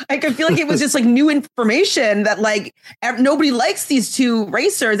 whoa, like, I feel like it was just like new information that like nobody likes these two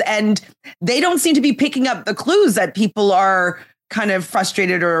racers, and they don't seem to be picking up the clues that people are kind of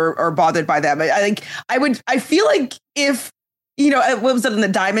frustrated or bothered by them. I feel like if, you know, what was it in the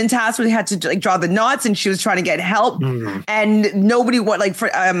diamond task where they had to like draw the knots and she was trying to get help and nobody want like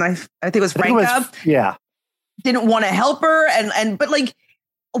for I think it was Franca. Didn't want to help her but like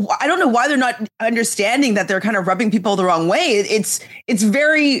I don't know why they're not understanding that they're kind of rubbing people the wrong way. It's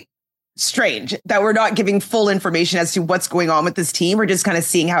very strange that we're not giving full information as to what's going on with this team. We're just kind of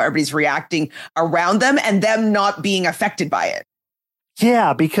seeing how everybody's reacting around them and them not being affected by it.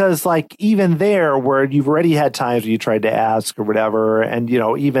 Yeah, because like even there where you've already had times where you tried to ask or whatever, and you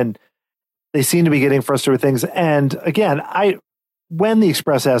know, even they seem to be getting frustrated with things. And again, when the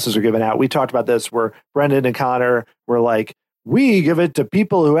express passes are given out, we talked about this where Brendan and Connor were like, we give it to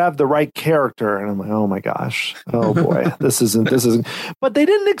people who have the right character. And I'm like, oh my gosh, oh boy, this isn't, but they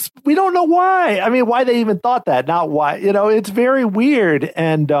didn't, we don't know why. I mean, why they even thought that, not why, it's very weird.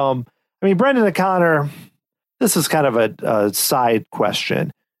 And I mean, Brendan and Connor, this is kind of a side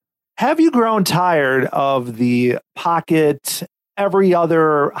question. Have you grown tired of the pocket, every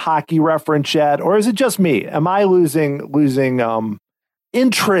other hockey reference yet? Or is it just me? Am I losing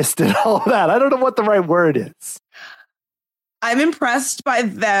interest in all of that? I don't know what the right word is. I'm impressed by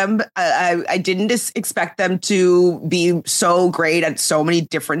them. I didn't expect them to be so great at so many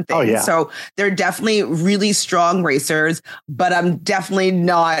different things. Oh, yeah. So they're definitely really strong racers, but I'm definitely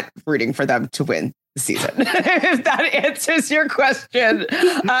not rooting for them to win the season. If that answers your question.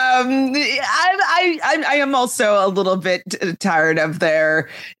 I am also a little bit tired of their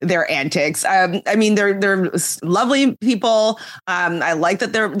antics. I mean, they're lovely people. I like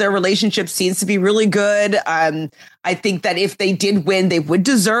that their relationship seems to be really good. I think that if they did win, they would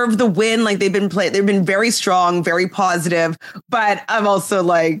deserve the win. Like they've been very strong, very positive. But I'm also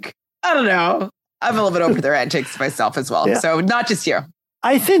like, I don't know. I'm a little bit over their antics myself as well. Yeah. So not just you.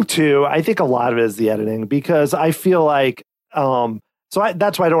 I think a lot of it is the editing, because I feel like, that's why I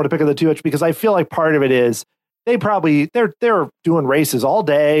don't want to pick on the too much, because I feel like part of it is they're doing races all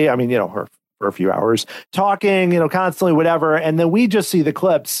day. I mean, for a few hours talking, constantly, whatever. And then we just see the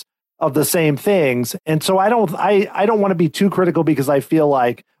clips of the same things. And so I don't want to be too critical, because I feel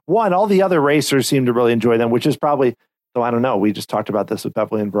like, one, all the other racers seem to really enjoy them, which is probably, so I don't know. We just talked about this with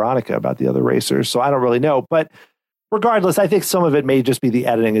Beverly and Veronica about the other racers. So I don't really know, but regardless, I think some of it may just be the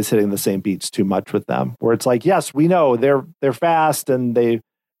editing is hitting the same beats too much with them, where it's like, yes, we know they're fast and they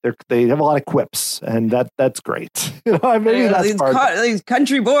have a lot of quips, and that's great. Maybe that's these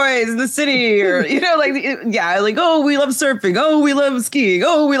country boys in the city, or oh, we love surfing, oh, we love skiing,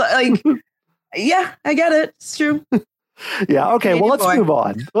 oh, we like, yeah, I get it, it's true. Yeah, okay, well, let's move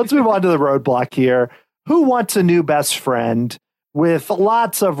on. Let's move on to the roadblock here. Who wants a new best friend with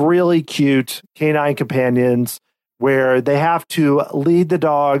lots of really cute canine companions, where they have to lead the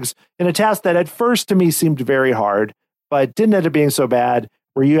dogs in a task that at first to me seemed very hard, but didn't end up being so bad,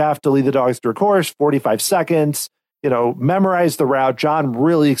 where you have to lead the dogs through a course, 45 seconds, memorize the route. John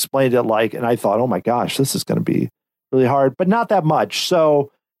really explained it and I thought, oh my gosh, this is going to be really hard, but not that much.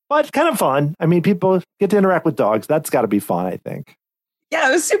 So, but kind of fun. I mean, people get to interact with dogs. That's got to be fun, I think. Yeah,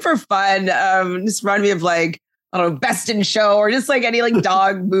 it was super fun. Just reminded me of I don't know, Best in Show, or just any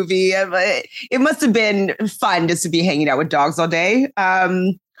dog movie. It must have been fun just to be hanging out with dogs all day,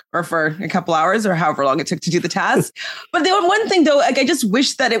 or for a couple hours, or however long it took to do the task. But the one thing though, I just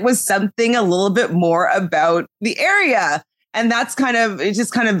wish that it was something a little bit more about the area. And that's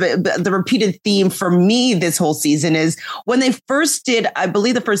the repeated theme for me this whole season is when they first did, I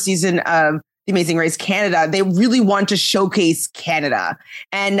believe the first season of The Amazing Race Canada, they really want to showcase Canada.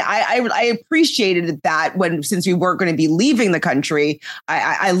 And I appreciated that since we weren't going to be leaving the country,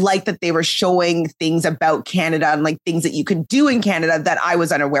 I like that they were showing things about Canada and things that you could do in Canada that I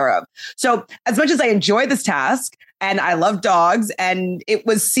was unaware of. So as much as I enjoy this task and I love dogs and it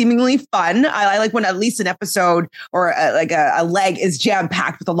was seemingly fun, I like when at least an episode or a leg is jam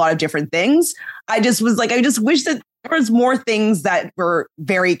packed with a lot of different things. I just wish that there was more things that were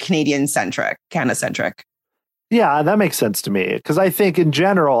very Canada-centric. Yeah, that makes sense to me, because I think in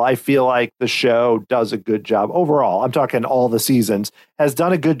general, I feel like the show does a good job overall. I'm talking all the seasons, has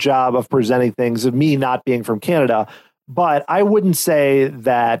done a good job of presenting things of me not being from Canada. But I wouldn't say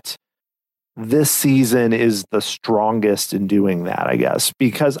that this season is the strongest in doing that, I guess,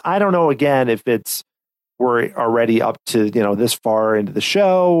 because I don't know, again, if we're already up to, this far into the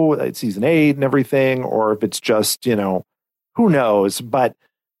show, season 8 and everything, or if it's just, who knows, but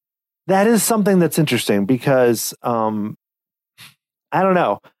that is something that's interesting because, I don't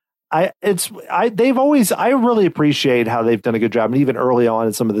know. I really appreciate how they've done a good job. And even early on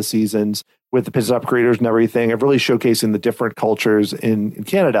in some of the seasons with the Pit Stop creators and everything, of really showcasing the different cultures in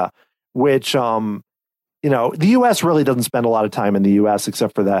Canada, which, the U.S. really doesn't spend a lot of time in the U.S.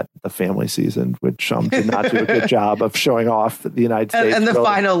 except for the family season, which did not do a good job of showing off the United States. And the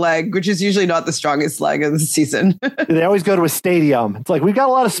final leg, which is usually not the strongest leg of the season. They always go to a stadium. It's we've got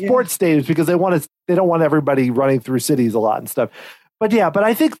a lot of sports stadiums because they don't want everybody running through cities a lot and stuff. But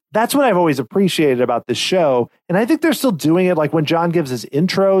I think that's what I've always appreciated about this show. And I think they're still doing it. When John gives his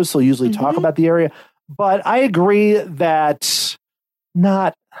intros, he'll usually talk about the area. But I agree that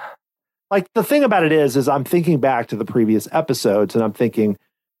the thing about it is I'm thinking back to the previous episodes and I'm thinking,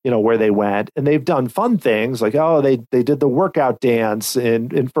 where they went, and they've done fun things they did the workout dance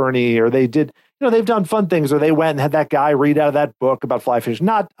in Fernie, or they did, they've done fun things, or they went and had that guy read out of that book about fly fishing.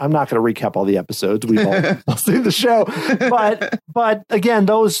 I'm not going to recap all the episodes. We've all seen the show, but again,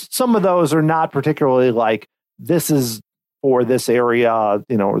 some of those are not particularly like, this is for this area,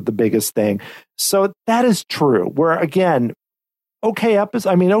 the biggest thing. So that is true. Where again, okay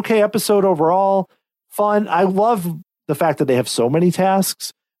episode overall, fun. I love the fact that they have so many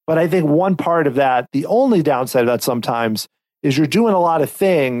tasks, but I think one part of that, the only downside of that sometimes, is you're doing a lot of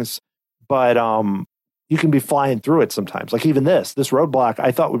things, but you can be flying through it sometimes. Like even this roadblock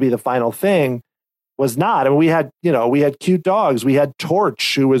I thought would be the final thing was not. I mean, we had cute dogs. We had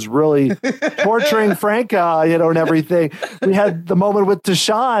Torch, who was really torturing Franca, and everything. We had the moment with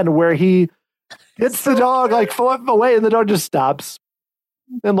Deshaun where he gets the dog like flip away and the dog just stops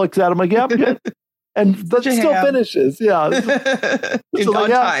and looks at him like, yep. And still finishes. Yeah. In on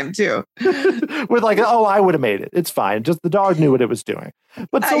time too. With like, oh, I would have made it. It's fine. Just the dog knew what it was doing.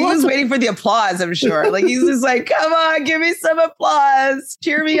 But so he was waiting for the applause, I'm sure. Like he's just like, come on, give me some applause.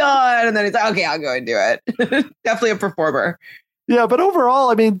 Cheer me on. And then he's like, okay, I'll go and do it. Definitely a performer. Yeah, but overall,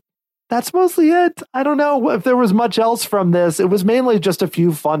 I mean, that's mostly it. I don't know if there was much else from this. It was mainly just a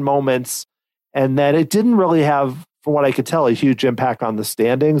few fun moments. And then it didn't really have, from what I could tell, a huge impact on the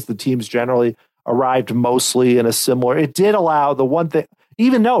standings. The teams generally arrived mostly in a similar. It did allow the one thing,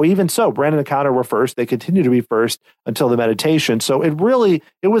 even so, Brandon and Connor were first. They continue to be first until the meditation. So it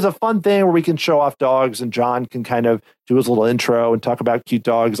was a fun thing where we can show off dogs, and John can kind of do his little intro and talk about cute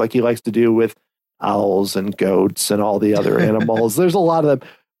dogs like he likes to do with owls and goats and all the other animals. There's a lot of them,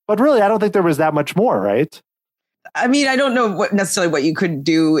 but really, I don't think there was that much more, right? I mean, I don't know necessarily what you could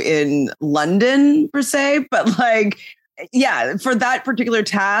do in London per se, but like, yeah, for that particular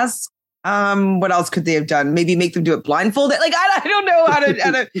task, what else could they have done? Maybe make them do it blindfolded. Like, I don't know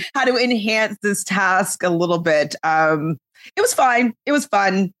how to enhance this task a little bit. It was fine. It was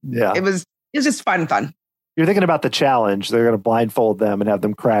fun. Yeah, it was just fun. You're thinking about the challenge. They're going to blindfold them and have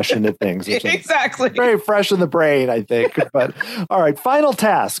them crash into things. Exactly. Very fresh in the brain, I think. But all right, final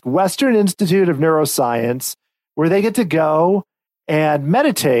task: Western Institute of Neuroscience, where they get to go and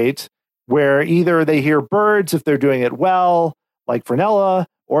meditate, where either they hear birds if they're doing it well, like Fernella,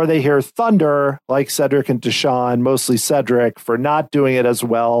 or they hear thunder, like Cedric and Deshaun, mostly Cedric, for not doing it as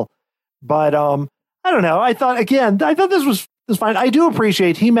well. But I don't know. I thought this was fine. I do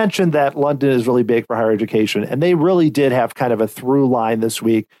appreciate, he mentioned that London is really big for higher education, and they really did have kind of a through line this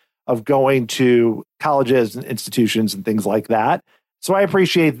week of going to colleges and institutions and things like that. So I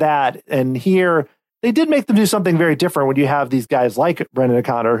appreciate that. And here, they did make them do something very different when you have these guys like Brendan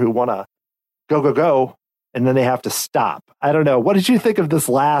O'Connor who want to go, and then they have to stop. I don't know. What did you think of this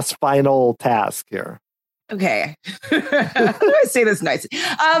last final task here? Okay. How do I say this nicely?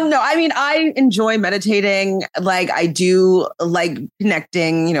 No, I mean, I enjoy meditating. Like I do like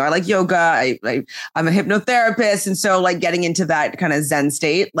connecting, I like yoga. I'm a hypnotherapist. And so like getting into that kind of Zen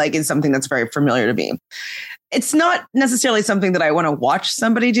state, like is something that's very familiar to me. It's not necessarily something that I want to watch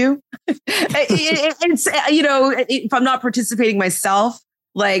somebody do. It's, if I'm not participating myself,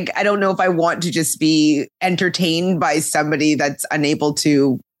 like, I don't know if I want to just be entertained by somebody that's unable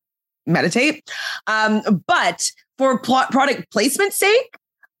to meditate. But for product placement sake,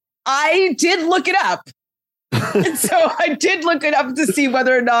 I did look it up. And so I did look it up to see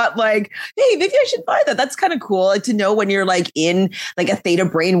whether or not like, hey, maybe I should buy that. That's kind of cool to know when you're like in like a theta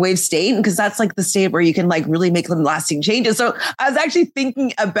brainwave state, because that's like the state where you can like really make them lasting changes. So I was actually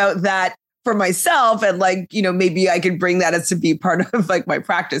thinking about that for myself, and like, maybe I could bring that as to be part of like my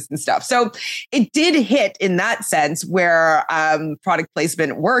practice and stuff. So it did hit in that sense where product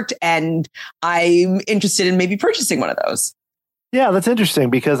placement worked, and I'm interested in maybe purchasing one of those. Yeah, that's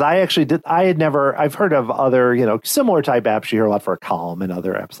interesting, because I've heard of other, similar type apps. You hear a lot for Calm and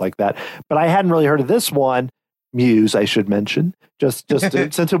other apps like that, but I hadn't really heard of this one. Muse, I should mention, just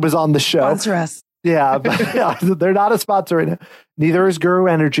since it was on the show. Sponsor us. Yeah, but yeah, they're not a sponsor right now. Neither is Guru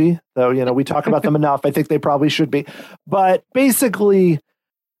Energy, though, we talk about them enough. I think they probably should be. But basically,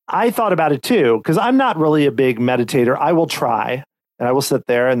 I thought about it too, because I'm not really a big meditator. I will try, and I will sit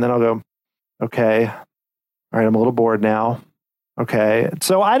there, and then I'll go, okay, all right, I'm a little bored now. Okay,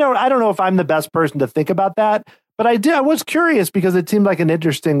 so I don't know if I'm the best person to think about that, but I was curious because it seemed like an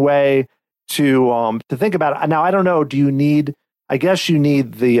interesting way to think about it. Now, I don't know. I guess you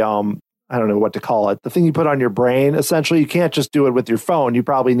need the I don't know what to call it, the thing you put on your brain. Essentially, you can't just do it with your phone. You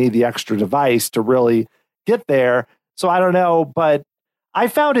probably need the extra device to really get there. So I don't know, but I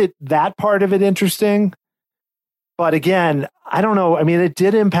found that part of it interesting. But again, I don't know. I mean, it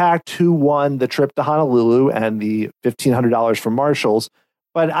did impact who won the trip to Honolulu and the $1,500 from Marshalls.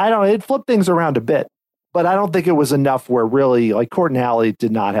 But I don't know. It flipped things around a bit. but I don't think it was enough where really like Court and Allie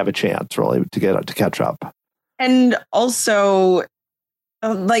did not have a chance really to catch up. And also,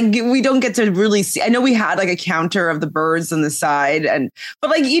 like we don't get to really see. I know we had like a counter of the birds on the side, but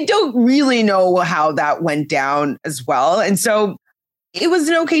like you don't really know how that went down as well. And so it was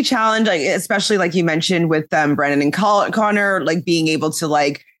an okay challenge, like, especially like you mentioned with Brandon and Connor, like being able to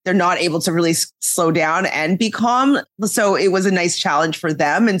like they're not able to really slow down and be calm. So it was a nice challenge for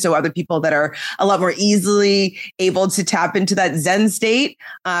them. And so other people that are a lot more easily able to tap into that Zen state,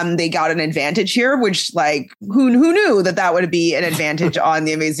 they got an advantage here, which like who knew that would be an advantage on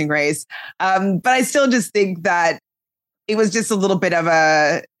The Amazing Race. But I still just think that it was just a little bit of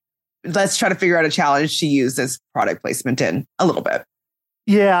let's try to figure out a challenge to use this product placement in a little bit.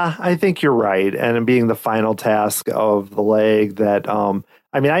 Yeah, I think you're right. And being the final task of the leg that,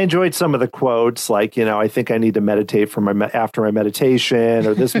 I mean, I enjoyed some of the quotes like, I think I need to meditate after my meditation,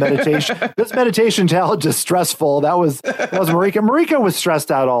 or this meditation challenge is stressful. That was Marika. Marika was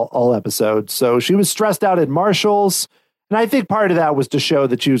stressed out all episodes. So she was stressed out at Marshall's. And I think part of that was to show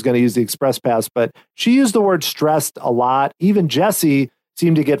that she was going to use the Express Pass, but she used the word stressed a lot. Even Jesse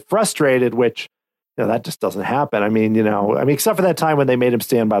seemed to get frustrated, which, that just doesn't happen. I mean, except for that time when they made him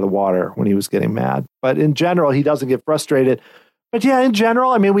stand by the water when he was getting mad. But in general, he doesn't get frustrated. But yeah, in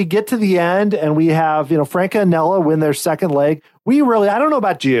general, I mean, we get to the end and we have, Franca and Nella win their second leg. I don't know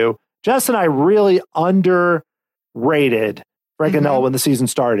about you, Jess and I really underrated Franca and Nella when the season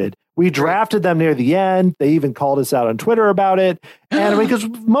started. We drafted them near the end. They even called us out on Twitter about it. And because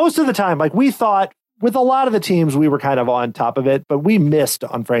most of the time, like we thought with a lot of the teams, we were kind of on top of it, but we missed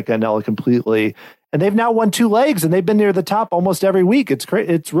on Franca and Nella completely. And they've now won 2 legs and they've been near the top almost every week. It's great.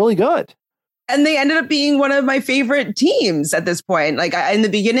 It's really good. And they ended up being one of my favorite teams at this point. Like in the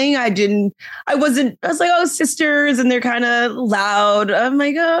beginning, I was like, oh, sisters, and they're kind of loud. I'm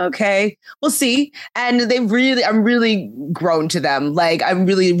like, oh, okay, we'll see. And I'm really grown to them. Like I'm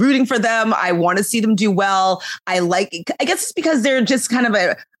really rooting for them. I want to see them do well. I guess it's because they're just kind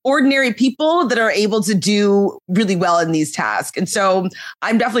of ordinary people that are able to do really well in these tasks. And so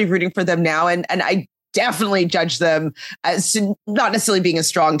I'm definitely rooting for them now. And I definitely judge them as not necessarily being a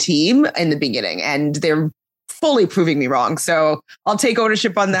strong team in the beginning, and they're fully proving me wrong. So I'll take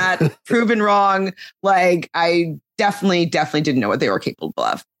ownership on that. Proven wrong. Like I definitely didn't know what they were capable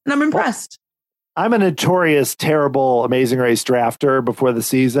of, and I'm impressed. I'm a notorious terrible Amazing Race drafter before the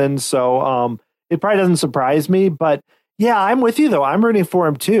season, so it probably doesn't surprise me. But yeah, I'm with you though. I'm rooting for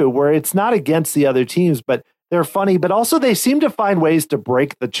them too, where it's not against the other teams, but they're funny, but also they seem to find ways to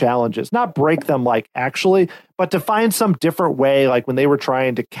break the challenges, not break them like actually, but to find some different way. Like when they were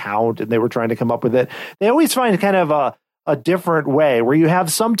trying to count and they were trying to come up with it, they always find kind of a different way where you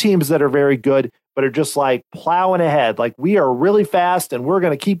have some teams that are very good, but are just like plowing ahead. Like we are really fast and we're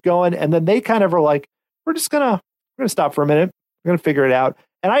going to keep going. And then they kind of are like, we're going to stop for a minute. We're going to figure it out.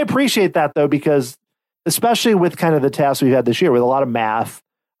 And I appreciate that though, because especially with kind of the tasks we've had this year with a lot of math,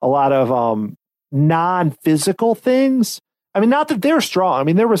 a lot of, non-physical things. I mean, not that they're strong. I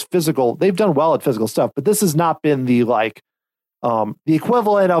mean, there was physical, they've done well at physical stuff, but this has not been the the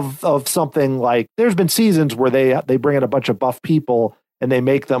equivalent of something like there's been seasons where they bring in a bunch of buff people and they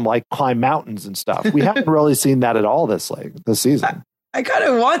make them like climb mountains and stuff. We haven't really seen that at all this season. I kind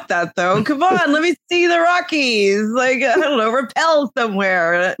of want that though. Come on, let me see the Rockies. Like, I don't know, rappel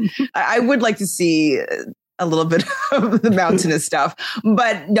somewhere. I would like to see a little bit of the mountainous stuff,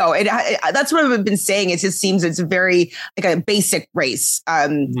 but no, that's what I've been saying. It just seems it's a very like a basic race,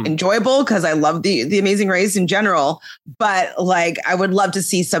 enjoyable because I love the Amazing Race in general. But like, I would love to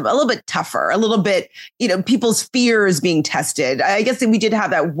see a little bit tougher, a little bit, people's fears being tested. I guess we did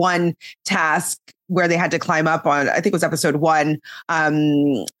have that one task where they had to climb up on, I think it was episode 1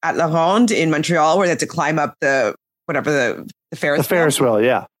 at La Ronde in Montreal, where they had to climb up the Ferris wheel. The Ferris wheel,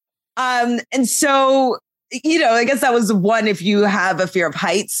 yeah. And so, I guess that was one. If you have a fear of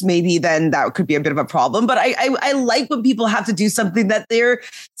heights, maybe then that could be a bit of a problem. But I like when people have to do something that they're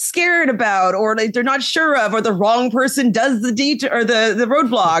scared about, or like they're not sure of, or the wrong person does the or the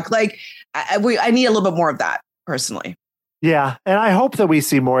roadblock. Like I need a little bit more of that personally. Yeah, and I hope that we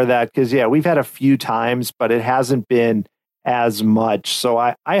see more of that because we've had a few times, but it hasn't been as much. So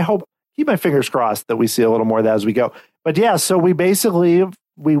I hope, keep my fingers crossed that we see a little more of that as we go. But yeah, so we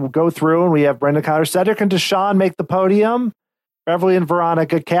go through and we have Brenda, Connor, Cedric, and Deshawn make the podium. Beverly and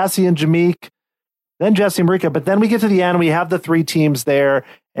Veronica, Cassie and Jameek, then Jesse and Marika. But then we get to the end, we have the 3 teams there.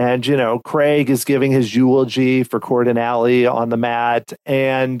 And, Craig is giving his eulogy for Court and Allie on the mat.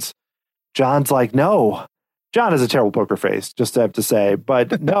 And John's like, no. John has a terrible poker face, just to have to say.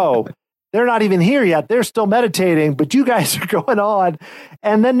 But no, they're not even here yet. They're still meditating, but you guys are going on.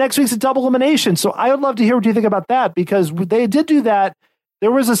 And then next week's a double elimination. So I would love to hear what you think about that, because they did do that.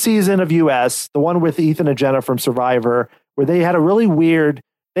 There was a season of US, the one with Ethan and Jenna from Survivor, where they had a really weird,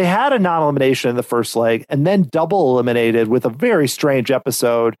 they had a non-elimination in the first leg and then double eliminated with a very strange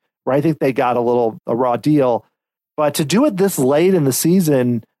episode where I think they got a raw deal. But to do it this late in the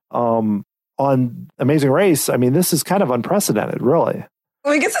season on Amazing Race, I mean, this is kind of unprecedented, really.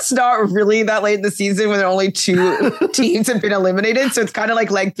 Well, I guess it's not really that late in the season when only 2 teams have been eliminated. So it's kind of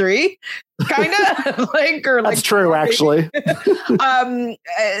like leg 3, kind of like, or that's true, actually.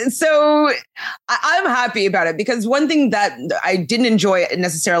 So I'm happy about it, because one thing that I didn't enjoy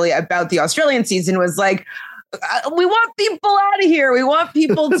necessarily about the Australian season was like, we want people out of here. We want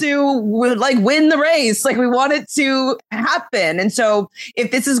people to like win the race. Like, we want it to happen. And so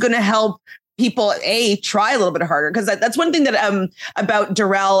if this is going to help people try a little bit harder, because that's one thing that about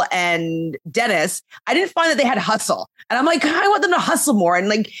Darrell and Dennis, I didn't find that they had hustle, and I'm like, I want them to hustle more. And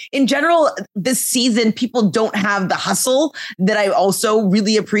like in general, this season, people don't have the hustle that I also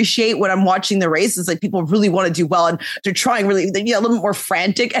really appreciate when I'm watching the race. It's like people really want to do well, and they're trying really, a little bit more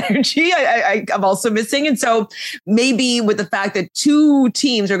frantic energy. I'm also missing, and so maybe with the fact that 2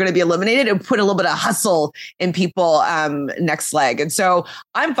 teams are going to be eliminated, it put a little bit of hustle in people next leg, and so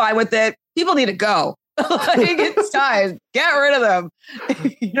I'm fine with it. People need to go. Like, it's time. Get rid of them.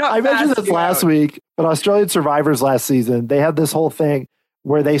 I mentioned this last week, but Australian Survivors last season, they had this whole thing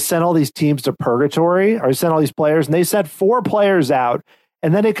where they sent all these teams to purgatory, or sent all these players, and they sent 4 players out,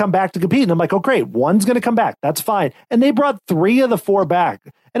 and then they come back to compete. And I'm like, oh, great. One's going to come back. That's fine. And they brought 3 of the 4 back.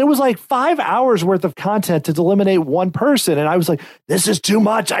 And it was like 5 hours worth of content to eliminate 1 person. And I was like, this is too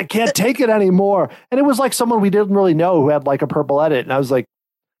much. I can't take it anymore. And it was like someone we didn't really know who had like a purple edit. And I was like,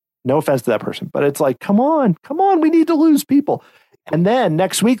 no offense to that person, but it's like, come on, we need to lose people. And then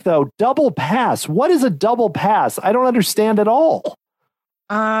next week, though, double pass. What is a double pass? I don't understand at all.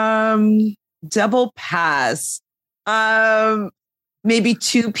 Double pass. Maybe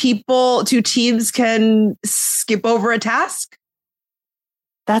 2 teams can skip over a task.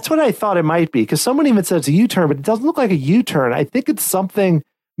 That's what I thought it might be, because someone even said it's a U-turn, but it doesn't look like a U-turn. I think it's something,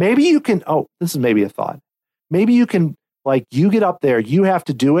 maybe you can, this is maybe a thought. Maybe you can, like, you get up there, you have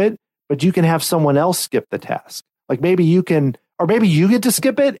to do it, but you can have someone else skip the task. Like maybe you can, or maybe you get to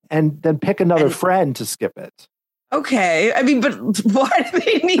skip it and then pick another friend to skip it. Okay. I mean, but why do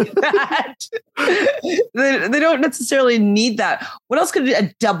they need that? They don't necessarily need that. What else could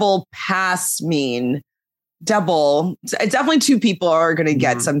a double pass mean? Double. Definitely 2 people are going to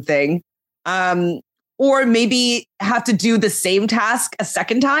get something. Or maybe have to do the same task a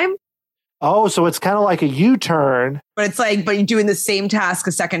second time. Oh, so it's kind of like a U-turn. But it's like, but you're doing the same task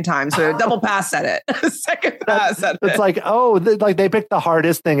a second time. So double pass at it. Second pass at it. It's like, like they picked the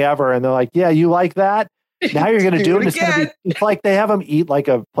hardest thing ever. And they're like, yeah, you like that? Now you're going to do it. It's like they have them eat like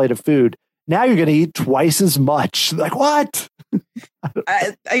a plate of food. Now you're going to eat twice as much. Like, what?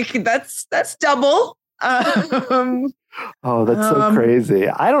 That's double. Oh, that's so crazy.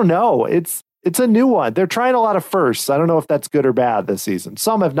 I don't know. It's a new one. They're trying a lot of firsts. I don't know if that's good or bad this season.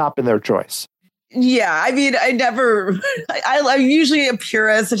 Some have not been their choice. Yeah, I mean, I'm usually a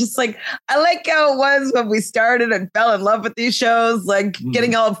purist. It's just like, I like how it was when we started and fell in love with these shows, like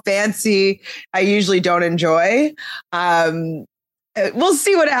getting all fancy. I usually don't enjoy. We'll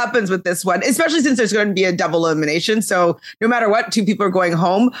see what happens with this one, especially since there's going to be a double elimination. So no matter what, 2 people are going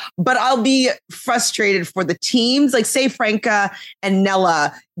home, but I'll be frustrated for the teams. Like say Franca and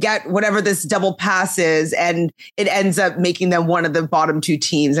Nella get whatever this double pass is, and it ends up making them one of the bottom 2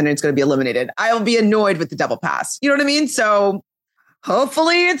 teams and it's going to be eliminated. I'll be annoyed with the double pass. You know what I mean? So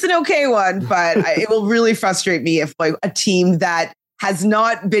hopefully it's an okay one, but it will really frustrate me if like a team that has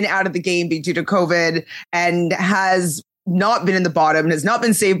not been out of the game due to COVID and has not been in the bottom, has not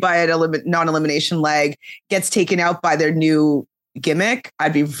been saved by a non-elimination leg, gets taken out by their new gimmick.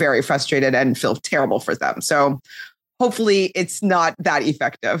 I'd be very frustrated and feel terrible for them. So hopefully it's not that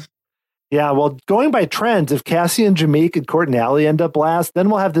effective. Yeah, well, going by trends, if Cassie and Jameek and Court and Allie end up last, then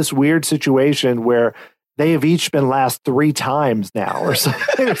we'll have this weird situation where they have each been last 3 times now or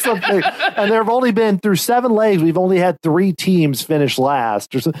something. And there have only been, through 7 legs, we've only had 3 teams finish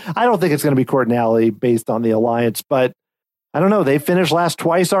last. I don't think it's going to be Court and Allie based on the alliance, but I don't know. They finished last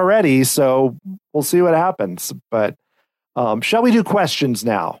twice already, so we'll see what happens. But shall we do questions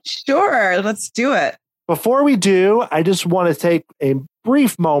now? Sure, let's do it. Before we do, I just want to take a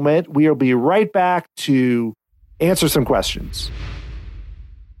brief moment. We'll be right back to answer some questions.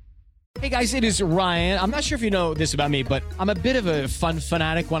 Hey guys, it is Ryan. I'm not sure if you know this about me, but I'm a bit of a fun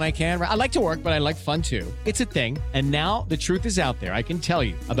fanatic when I can. I like to work, but I like fun too. It's a thing. And now the truth is out there. I can tell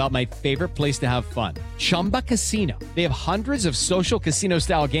you about my favorite place to have fun. Chumba Casino. They have hundreds of social casino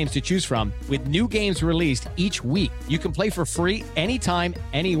style games to choose from with new games released each week. You can play for free anytime,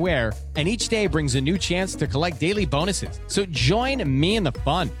 anywhere. And each day brings a new chance to collect daily bonuses. So join me in the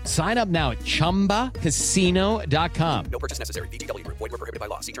fun. Sign up now at ChumbaCasino.com. No purchase necessary. VGW Group. Void where prohibited by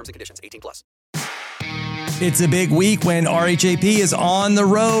law. See terms and conditions. 18+. It's a big week when RHAP is on the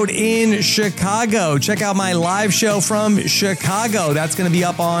road in Chicago. Check out my live show from Chicago. That's going to be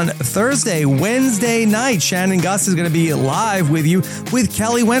up on Thursday. Wednesday night, Shannon Gus is going to be live with you with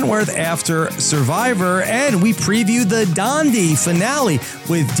Kelly Wentworth after Survivor. And we preview the Dondi finale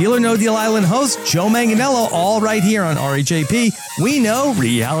with Deal or No Deal Island host Joe Manganiello, all right here on RHAP. We know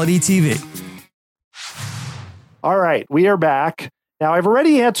reality TV. All right, we are back. Now, I've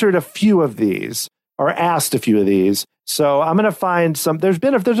already answered a few of these, or asked a few of these. So I'm going to find some. There's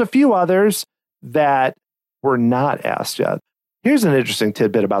a few others that were not asked yet. Here's an interesting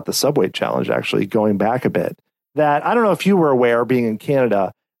tidbit about the Subway Challenge, actually, going back a bit. That I don't know if you were aware, being in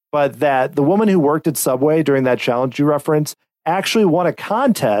Canada, but that the woman who worked at Subway during that challenge you referenced actually won a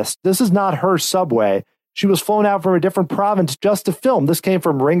contest. This is not her Subway. She was flown out from a different province just to film. This came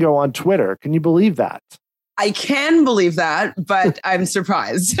from Ringo on Twitter. Can you believe that? I can believe that, but I'm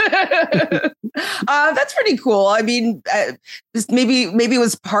surprised. That's pretty cool. I mean, maybe it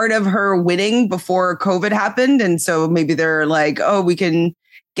was part of her winning before COVID happened. And so maybe they're like, oh, we can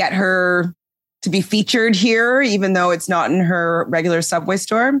get her to be featured here, even though it's not in her regular Subway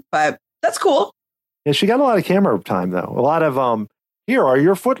store. But that's cool. Yeah, she got a lot of camera time, though. A lot of, here are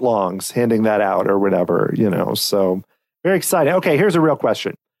your footlongs, handing that out or whatever, so very exciting. Okay, here's a real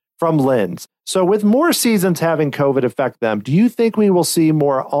question from Linz. So with more seasons having COVID affect them, do you think we will see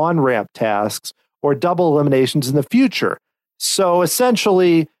more on-ramp tasks or double eliminations in the future? So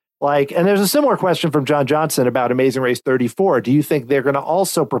essentially, and there's a similar question from John Johnson about Amazing Race 34. Do you think they're going to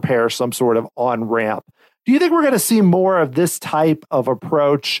also prepare some sort of on-ramp? Do you think we're going to see more of this type of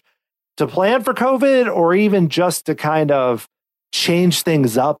approach to plan for COVID, or even just to kind of change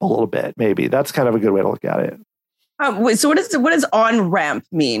things up a little bit? Maybe that's kind of a good way to look at it. So what does on-ramp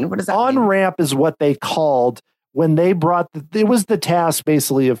mean? What does that mean? On-ramp is what they called when they brought, it was the task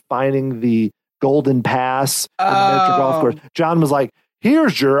basically of finding the golden pass in the miniature golf course. John was like,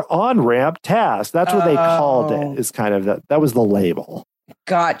 here's your on-ramp task. That's what they called it, is kind of that was the label.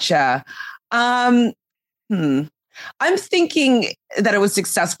 Gotcha. I'm thinking that it was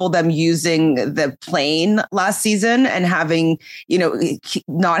successful, them using the plane last season and having,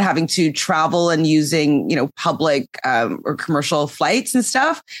 not having to travel and using, public or commercial flights and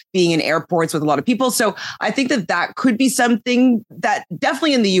stuff, being in airports with a lot of people. So I think that could be something that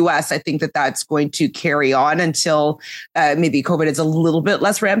definitely in the US, I think that's going to carry on until maybe COVID is a little bit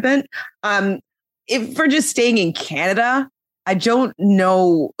less rampant. If we're just staying in Canada, I don't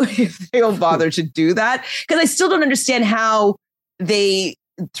know if they'll bother to do that, because I still don't understand how 3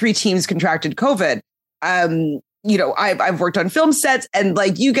 teams contracted COVID. I've worked on film sets, and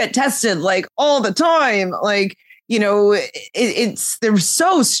you get tested all the time. They're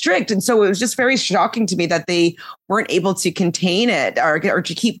so strict. And so it was just very shocking to me that they weren't able to contain it or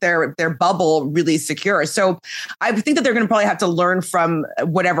to keep their bubble really secure. So I think that they're going to probably have to learn from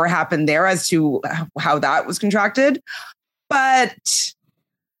whatever happened there as to how that was contracted. But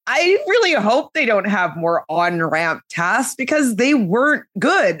I really hope they don't have more on-ramp tasks, because they weren't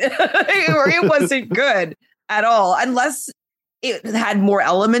good or it wasn't good at all, unless it had more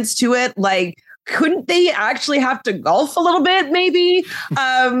elements to it. Couldn't they actually have to golf a little bit? Maybe.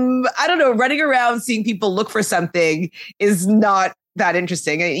 I don't know. Running around seeing people look for something is not that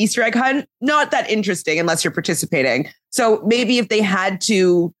interesting. An Easter egg hunt, not that interesting unless you're participating. So maybe if they had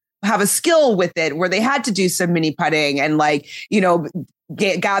to have a skill with it, where they had to do some mini putting and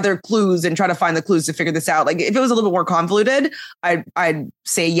gather clues and try to find the clues to figure this out. If it was a little more convoluted, I'd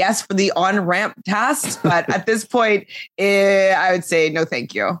say yes for the on-ramp tasks. But at this point, I would say no,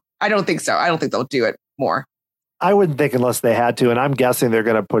 thank you. I don't think so. I don't think they'll do it more. I wouldn't think unless they had to. And I'm guessing they're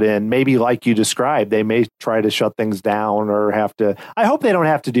going to put in, maybe like you described, they may try to shut things down or have to. I hope they don't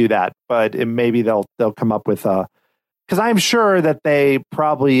have to do that, but maybe they'll come up with because I'm sure that they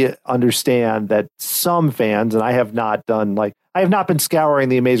probably understand that some fans, and I have not been scouring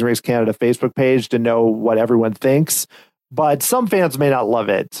the Amazing Race Canada Facebook page to know what everyone thinks, but some fans may not love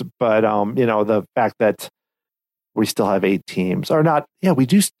it. But, the fact that we still have 8 teams or not. Yeah, we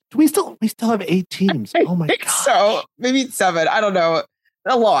do. We still have 8 teams. Oh my God. So maybe 7. I don't know.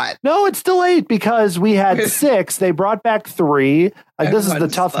 a lot. No, it's still 8 because we had 6. They brought back 3. This is the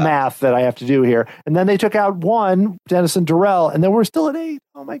tough math that I have to do here. And then they took out 1, Dennison Durrell, and then we're still at 8.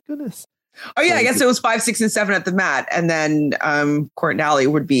 Oh my goodness. Oh yeah, I guess it was 5, 6, and 7 at the mat, and then Court and Allie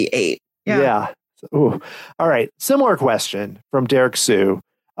would be 8. Yeah. Ooh. All right. Similar question from Derek Sue.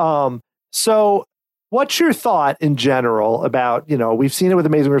 So what's your thought in general about, we've seen it with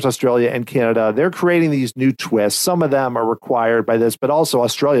Amazing Race Australia and Canada. They're creating these new twists. Some of them are required by this, but also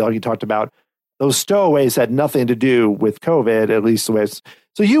Australia, like you talked about, those stowaways had nothing to do with COVID, at least the way it's.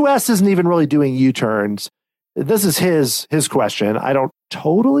 So US isn't even really doing U-turns. This is his question. I don't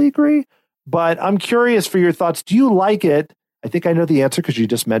totally agree, but I'm curious for your thoughts. Do you like it? I think I know the answer because you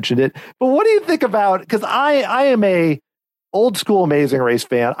just mentioned it. But what do you think about, because I am a old school Amazing Race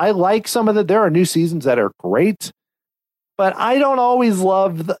fan. I like some of there are new seasons that are great, but I don't always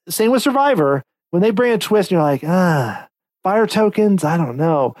love same with Survivor. When they bring a twist and you're like, fire tokens, I don't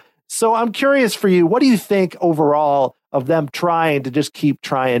know. So I'm curious for you, what do you think overall of them trying to just keep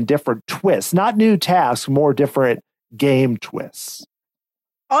trying different twists, not new tasks, more different game twists?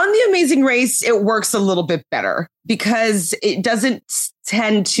 On the Amazing Race, it works a little bit better because it doesn't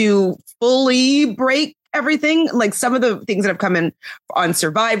tend to fully break everything. Like some of the things that have come in on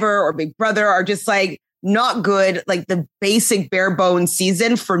Survivor or Big Brother are just like not good. Like the basic bare bones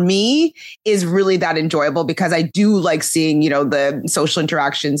season for me is really that enjoyable because I do like seeing, the social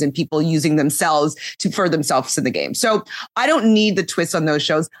interactions and people using themselves for themselves in the game. So I don't need the twists on those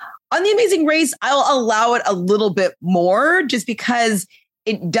shows. On the Amazing Race, I'll allow it a little bit more just because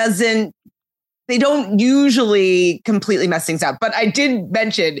they don't usually completely mess things up. But I did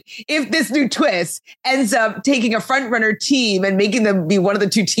mention if this new twist ends up taking a front runner team and making them be one of the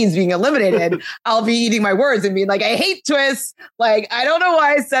 2 teams being eliminated, I'll be eating my words and being like, I hate twists. Like, I don't know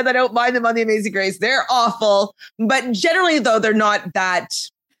why I said I don't mind them on the Amazing Race. They're awful. But generally, though, they're not that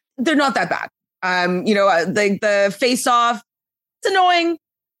bad. The face off, it's annoying.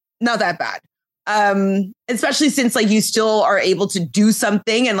 Not that bad. Especially since like you still are able to do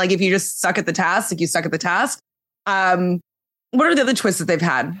something. And like, if you just suck at the task, you suck at the task. What are the other twists that they've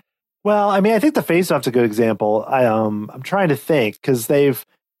had? Well, I mean, I think the face-off's a good example. I'm trying to think because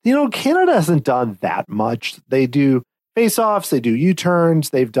Canada hasn't done that much. They do face-offs, they do U-turns,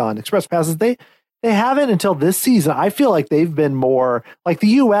 they've done express passes. They haven't until this season. I feel like they've been more like the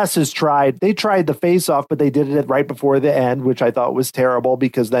US tried the face-off, but they did it right before the end, which I thought was terrible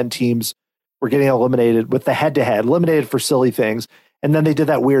because then teams were getting eliminated with the head-to-head, eliminated for silly things. And then they did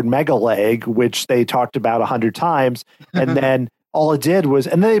that weird mega leg, which they talked about 100 times. And then all it did was,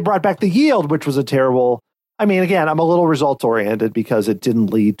 and then they brought back the yield, which was a terrible, I mean, again, I'm a little results oriented because it didn't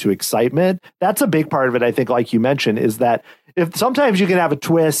lead to excitement. That's a big part of it. I think, like you mentioned, is that if sometimes you can have a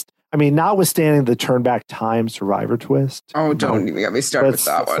twist, I mean, notwithstanding the turn back time Survivor twist. Oh, don't even get me started with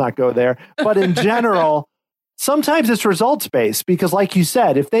that one. Let's not go there. But in general, sometimes it's results based because like you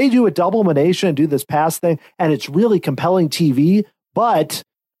said, if they do a double elimination and do this pass thing and it's really compelling TV, but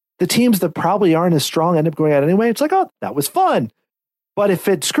the teams that probably aren't as strong end up going out anyway, it's like, oh, that was fun. But if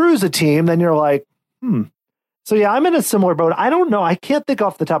it screws a team, then you're like, So yeah, I'm in a similar boat. I don't know. I can't think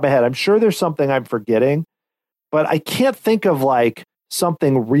off the top of my head. I'm sure there's something I'm forgetting, but I can't think of like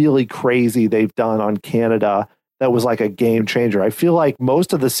something really crazy they've done on Canada that was like a game changer. I feel like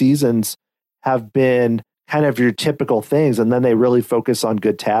most of the seasons have been kind of your typical things, and then they really focus on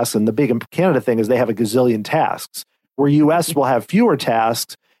good tasks. And the big Canada thing is they have a gazillion tasks, where US will have fewer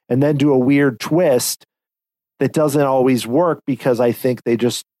tasks and then do a weird twist that doesn't always work because I think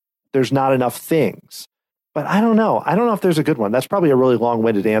there's not enough things. But I don't know. I don't know if there's a good one. That's probably a really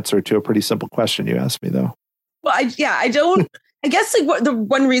long-winded answer to a pretty simple question you asked me, though. Well, I don't. I guess like the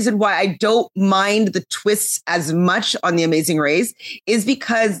one reason why I don't mind the twists as much on The Amazing Race is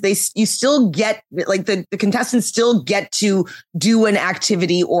because you still get like the contestants still get to do an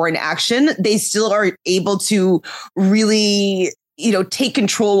activity or an action. They still are able to really, take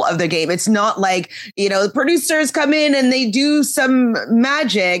control of the game. It's not like, the producers come in and they do some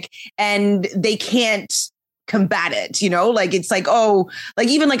magic and they can't combat it, like it's like, oh, like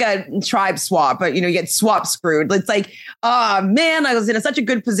even like a tribe swap, but you get swap screwed. It's like, oh man, I was in such a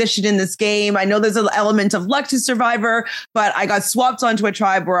good position in this game. I know there's an element of luck to Survivor, but I got swapped onto a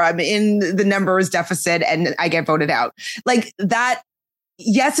tribe where I'm in the numbers deficit and I get voted out. Like that,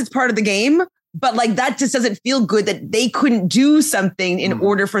 yes, it's part of the game, but like that just doesn't feel good that they couldn't do something in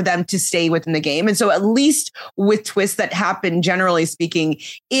order for them to stay within the game. And so at least with twists that happen, generally speaking,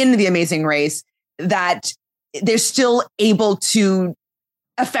 in The Amazing Race, that they're still able to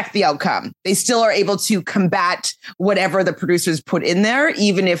affect the outcome. They still are able to combat whatever the producers put in there,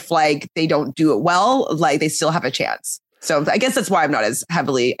 even if like they don't do it well, like they still have a chance. So I guess that's why I'm not as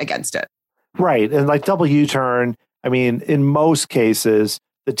heavily against it. Right. And like double U-turn, I mean, in most cases,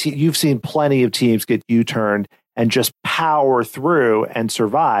 you've seen plenty of teams get U-turned and just power through and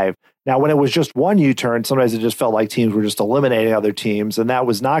survive. Now, when it was just one U-turn, sometimes it just felt like teams were just eliminating other teams, and that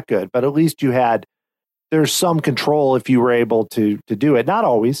was not good. But at least there's some control if you were able to do it. Not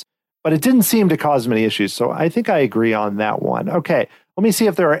always, but it didn't seem to cause many issues. So I think I agree on that one. Okay, let me see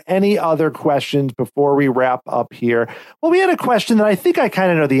if there are any other questions before we wrap up here. Well, we had a question that I think I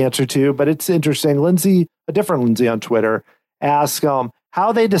kind of know the answer to, but it's interesting. Lindsay, a different Lindsay on Twitter, asked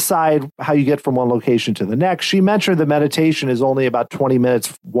how they decide how you get from one location to the next. She mentioned the meditation is only about 20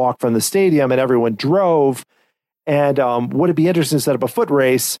 minutes walk from the stadium and everyone drove. And would it be interesting to set up a foot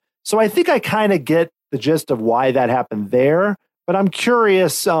race? So I think I kind of get the gist of why that happened there. But I'm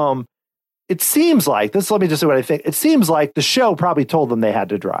curious. It seems like let me just say what I think. It seems like the show probably told them they had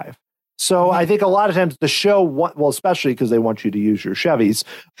to drive. So I think a lot of times the show, well, especially because they want you to use your Chevys,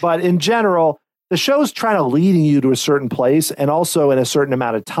 but in general, the show's trying to leading you to a certain place and also in a certain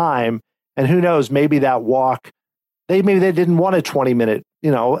amount of time. And who knows, maybe that walk, maybe they didn't want a 20-minute,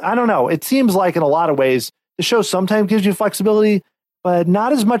 I don't know. It seems like in a lot of ways, the show sometimes gives you flexibility, but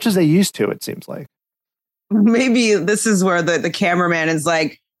not as much as they used to, it seems like. Maybe this is where the cameraman is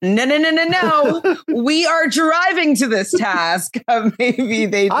like, no. We are driving to this task. Maybe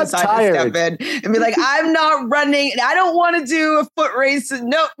they decide to step in and be like, I'm not running. I don't want to do a foot race.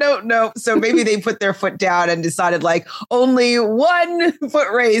 No. So maybe they put their foot down and decided like only one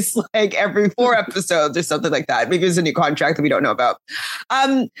foot race, like every 4 episodes or something like that. Maybe there's a new contract that we don't know about.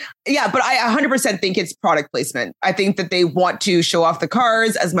 Yeah, but I 100% think it's product placement. I think that they want to show off the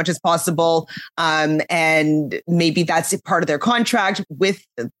cars as much as possible. And maybe that's part of their contract with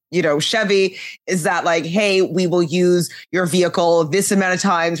Chevy, is that like, hey, we will use your vehicle this amount of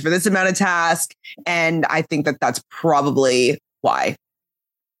times for this amount of task. And I think that that's probably why.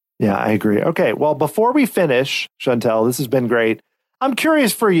 Yeah, I agree. Okay, well, before we finish, Chantel, this has been great. I'm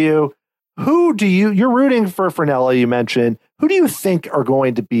curious for you, you're rooting for Fernella, you mentioned. Who do you think are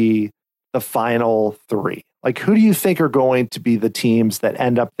going to be the final 3? Like, who do you think are going to be the teams that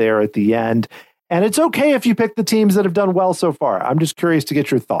end up there at the end? And it's okay if you pick the teams that have done well so far. I'm just curious to get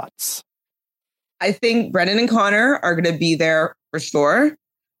your thoughts. I think Brennan and Connor are going to be there for sure.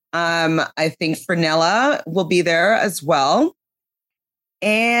 I think Fernella will be there as well.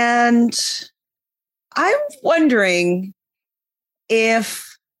 And I'm wondering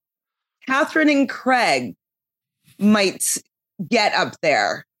if Catherine and Craig might get up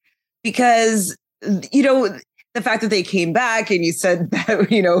there because, the fact that they came back and you said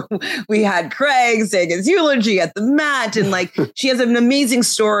that, we had Craig saying his eulogy at the mat and like she has an amazing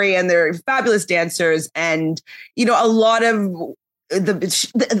story and they're fabulous dancers. And, a lot of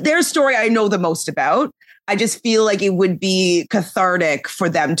their story I know the most about. I just feel like it would be cathartic for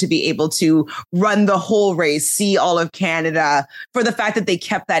them to be able to run the whole race, see all of Canada. For the fact that they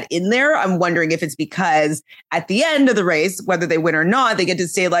kept that in there, I'm wondering if it's because at the end of the race, whether they win or not, they get to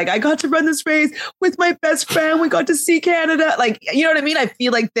say like, I got to run this race with my best friend. We got to see Canada. Like, you know what I mean? I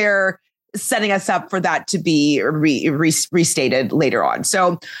feel like they're setting us up for that to be restated later on.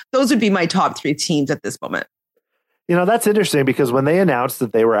 So those would be my top 3 teams at this moment. That's interesting because when they announced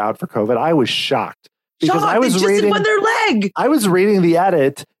that they were out for COVID, I was shocked. Because I was reading their leg. I was reading the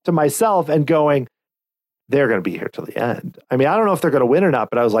edit to myself and going, they're going to be here till the end. I mean, I don't know if they're going to win or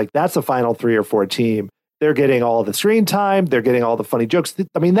not, but I was like, that's the final 3 or 4 team. They're getting all the screen time. They're getting all the funny jokes.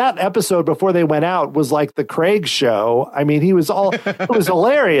 I mean, that episode before they went out was like the Craig show. I mean, it was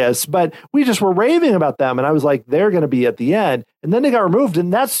hilarious, but we just were raving about them. And I was like, they're going to be at the end. And then they got removed.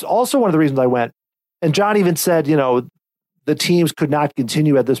 And that's also one of the reasons I went. And John even said, the teams could not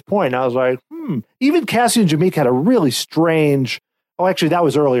continue at this point. And I was like, Even Cassie and Jameek had a really strange, actually, that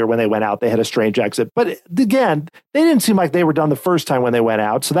was earlier when they went out. They had a strange exit. But again, they didn't seem like they were done the first time when they went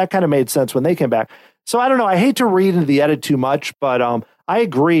out. So that kind of made sense when they came back. So I don't know. I hate to read into the edit too much, but I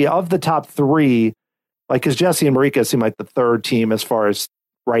agree. Of the top 3, like, because Jesse and Marika seem like the 3rd team as far as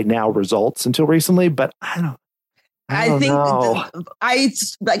right now results until recently. But I think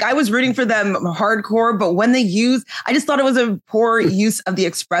I was rooting for them hardcore, but when I just thought it was a poor use of the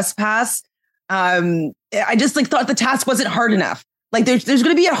Express Pass. I just thought the task wasn't hard enough. Like there's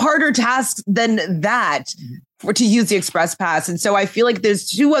going to be a harder task than that to use the Express Pass. And so I feel like there's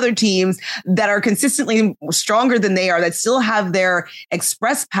 2 other teams that are consistently stronger than they are that still have their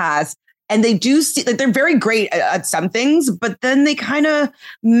Express Pass. And they do see that they're very great at some things, but then they kind of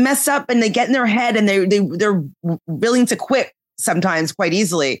mess up and they get in their head and they're willing to quit sometimes quite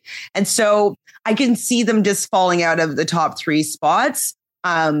easily. And so I can see them just falling out of the top 3 spots.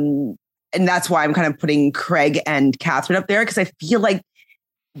 And that's why I'm kind of putting Craig and Catherine up there, because I feel like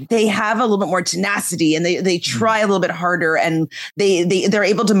they have a little bit more tenacity and they try a little bit harder, and they're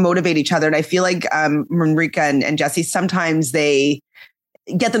able to motivate each other. And I feel like Manrika and Jesse, sometimes they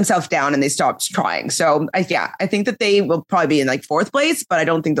get themselves down and they stop trying. So I think that they will probably be in like 4th place, but I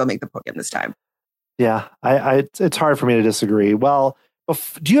don't think they'll make the podium this time. Yeah, it's hard for me to disagree. Well,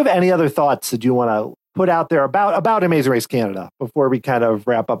 do you have any other thoughts that you want to put out there about Amazing Race Canada before we kind of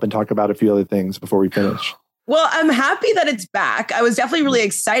wrap up and talk about a few other things before we finish? Well, I'm happy that it's back. I was definitely really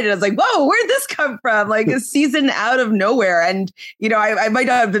excited. I was like, whoa, where'd this come from? Like a season out of nowhere. And, you know, I might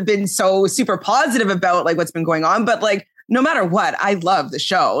not have been so super positive about like what's been going on, but like, no matter what, I love the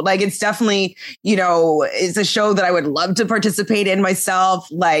show. Like, it's definitely, you know, it's a show that I would love to participate in myself.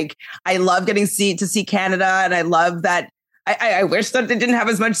 Like, I love getting to see Canada. And I love that. I wish that they didn't have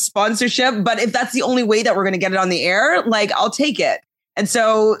as much sponsorship, but if that's the only way that we're going to get it on the air, like, I'll take it. And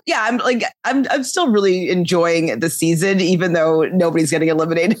so, yeah, I'm still really enjoying the season, even though nobody's getting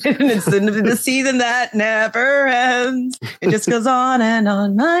eliminated. And it's the season that never ends. It just goes on and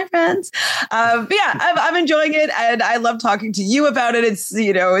on, my friends. But yeah, I'm enjoying it, and I love talking to you about it. It's,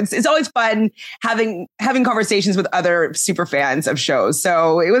 you know, it's always fun having conversations with other super fans of shows.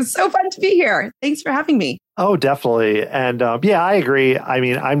 So it was so fun to be here. Thanks for having me. Oh, definitely. And yeah, I agree. I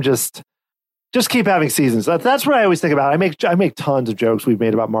mean, I'm just keep having seasons. That's what I always think about. I make tons of jokes we've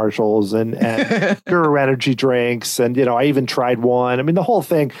made about Marshalls and Guru energy drinks. And, you know, I even tried one. I mean, the whole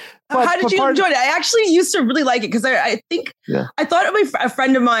thing. How did you enjoy it? I actually used to really like it because I think I thought a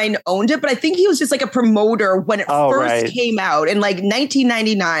friend of mine owned it, but I think he was just like a promoter when it first came out in like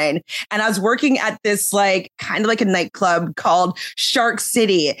 1999. And I was working at this like kind of like a nightclub called Shark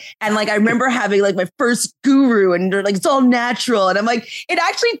City. And like I remember having like my first Guru, and they're like, it's all natural. And I'm like, it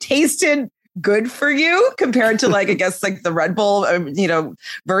actually tasted good for you compared to like, I guess like the Red Bull, you know,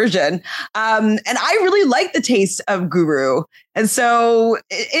 version. And I really like the taste of Guru. And so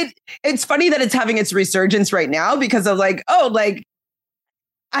it's funny that it's having its resurgence right now, because of like, oh, like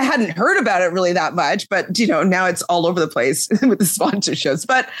I hadn't heard about it really that much, but you know, now it's all over the place with the sponsorships.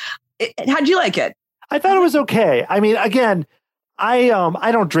 But how'd you like it? I thought it was okay. I mean, again, I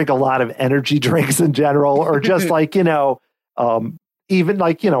don't drink a lot of energy drinks in general, or just like, you know, even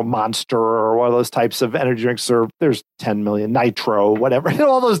like, you know, Monster or one of those types of energy drinks, or there's 10 million, Nitro, whatever, you know,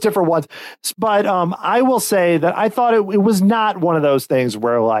 all those different ones. But I will say that I thought it was not one of those things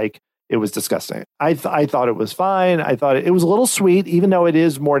where like it was disgusting. I thought it was fine. I thought it was a little sweet, even though it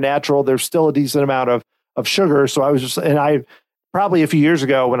is more natural. There's still a decent amount of sugar. So I was just, and I probably a few years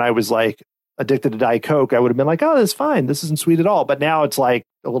ago when I was like addicted to Diet Coke, I would have been like, oh, this is fine. This isn't sweet at all. But now it's like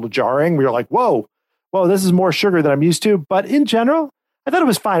a little jarring. We were like, whoa, this is more sugar than I'm used to. But in general, I thought it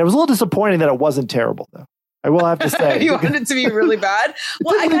was fine. It was a little disappointing that it wasn't terrible, though. I will have to say. You wanted it to be really bad?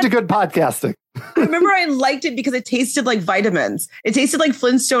 Well, I need good podcasting. I remember I liked it because it tasted like vitamins. It tasted like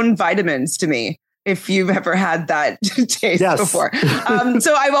Flintstone vitamins to me, if you've ever had that taste before.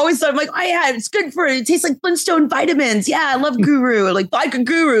 So I've always thought, I'm like, oh yeah, it's good for it. It tastes like Flintstone vitamins. Yeah, I love Guru, like vodka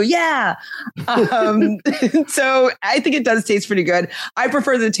Guru. Yeah. So I think it does taste pretty good. I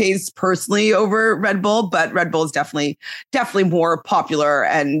prefer the taste personally over Red Bull, but Red Bull is definitely more popular,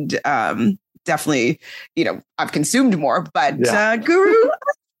 and definitely, you know, I've consumed more, but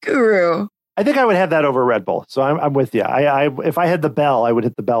Guru. I think I would have that over Red Bull. So I'm with you. I if I had the bell, I would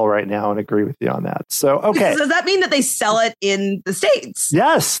hit the bell right now and agree with you on that. So, okay. Does that mean that they sell it in the States?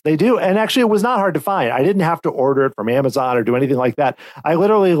 Yes, they do. And actually, it was not hard to find. I didn't have to order it from Amazon or do anything like that. I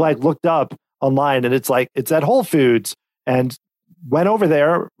literally like looked up online, and it's like, it's at Whole Foods, and went over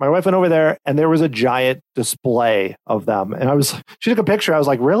there. My wife went over there, and there was a giant display of them. And she took a picture. I was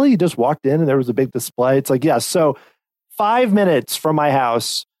like, really? You just walked in and there was a big display? It's like, yes. So 5 minutes from my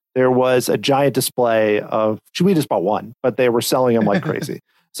house, there was a giant display of, we just bought one, but they were selling them like crazy.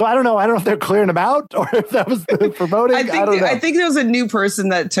 So I don't know if they're clearing them out or if that was the promoting. I don't know. I think there was a new person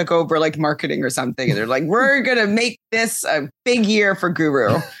that took over like marketing or something. And they're like, we're going to make this a big year for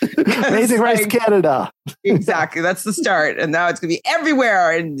Guru. Amazing Race Canada. Exactly. That's the start. And now it's going to be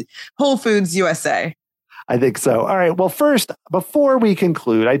everywhere in Whole Foods USA. I think so. All right. Well, first, before we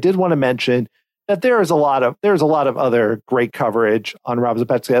conclude, I did want to mention that there's a lot of other great coverage on Rob's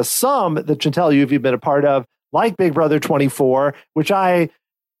Podcast. Some that Chantel, you've been a part of, like Big Brother 24, which I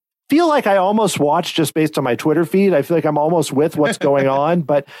feel like I almost watched just based on my Twitter feed. I feel like I'm almost with what's going on.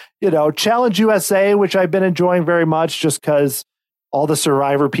 But, you know, Challenge USA, which I've been enjoying very much just because all the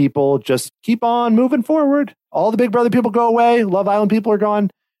Survivor people just keep on moving forward. All the Big Brother people go away. Love Island people are gone.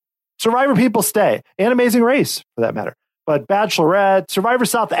 Survivor people stay. And Amazing Race, for that matter. But Bachelorette, Survivor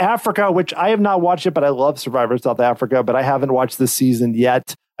South Africa, which I have not watched it, but I love Survivor South Africa, but I haven't watched this season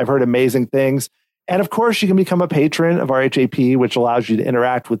yet. I've heard amazing things. And of course, you can become a patron of RHAP, which allows you to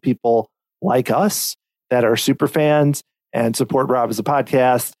interact with people like us that are super fans and support Rob as a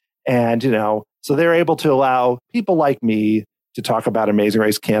podcast. And, so they're able to allow people like me to talk about Amazing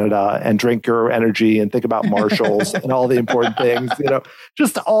Race Canada and drink your energy and think about Marshalls and all the important things,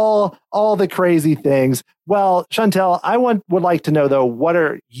 just all the crazy things. Well, Chantel, I would like to know, though, what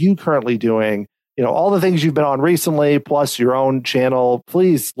are you currently doing? All the things you've been on recently, plus your own channel.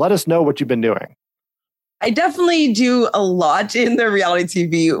 Please let us know what you've been doing. I definitely do a lot in the reality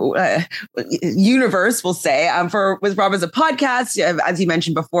TV universe, we'll say. With Rob as a podcast, as you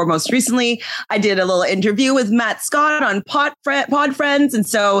mentioned before, most recently, I did a little interview with Matt Scott on Pod Friends. And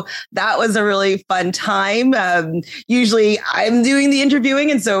so that was a really fun time. Usually I'm doing the interviewing.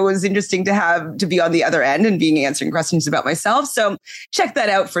 And so it was interesting to be on the other end and answering questions about myself. So check that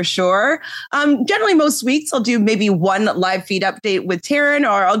out for sure. Generally, most weeks I'll do maybe one live feed update with Taryn,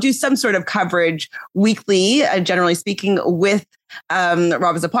 or I'll do some sort of coverage weekly. Generally speaking, with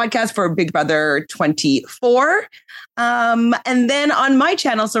Rob as a podcast for Big Brother 24. And then on my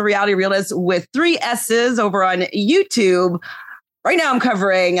channel, so Reality Realist with 3 S's over on YouTube. Right now, I'm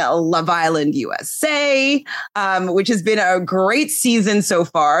covering Love Island USA, which has been a great season so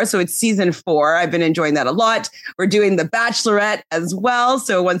far. So it's season 4. I've been enjoying that a lot. We're doing The Bachelorette as well.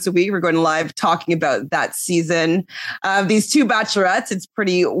 So once a week, we're going live talking about that season. These 2 Bachelorettes, it's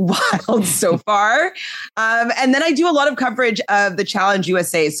pretty wild so far. And then I do a lot of coverage of the Challenge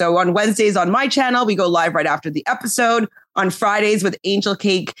USA. So on Wednesdays on my channel, we go live right after the episode. On Fridays with Angel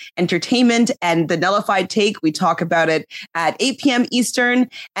Cake Entertainment and The Nullified Take, we talk about it at 8 p.m. Eastern.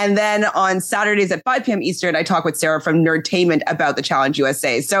 And then on Saturdays at 5 p.m. Eastern, I talk with Sarah from Nerdtainment about the Challenge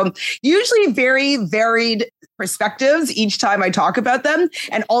USA. So usually very varied perspectives each time I talk about them.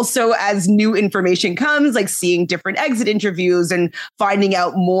 And also as new information comes, like seeing different exit interviews and finding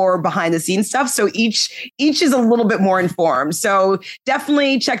out more behind the scenes stuff. So each is a little bit more informed. So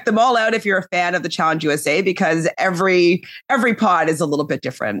definitely check them all out if you're a fan of the Challenge USA, because every pod is a little bit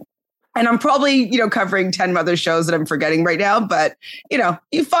different. And I'm probably, covering 10 other shows that I'm forgetting right now. But,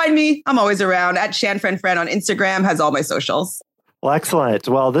 you find me, I'm always around at ShanFriendFriend on Instagram, has all my socials. Well, excellent.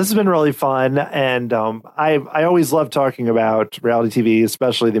 Well, this has been really fun. And I always love talking about reality TV,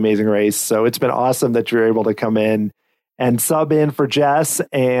 especially The Amazing Race. So it's been awesome that you're able to come in and sub in for Jess.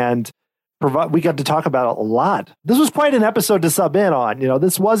 And we got to talk about a lot. This was quite an episode to sub in on.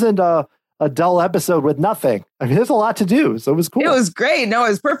 This wasn't a dull episode with nothing. I mean, there's a lot to do. So it was cool. It was great. No, it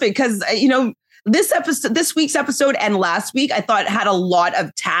was perfect because, this week's episode and last week, I thought had a lot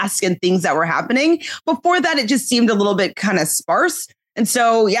of tasks and things that were happening. Before that, it just seemed a little bit kind of sparse. And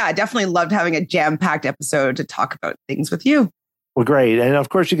so, yeah, I definitely loved having a jam-packed episode to talk about things with you. Well, great. And of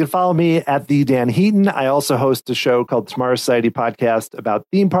course, you can follow me at the Dan Heaton. I also host a show called Tomorrow Society Podcast about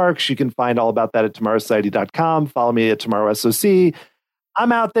theme parks. You can find all about that at tomorrowsociety.com. Follow me at Tomorrow SOC.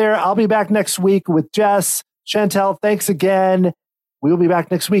 I'm out there. I'll be back next week with Jess. Chantel, thanks again. We'll be back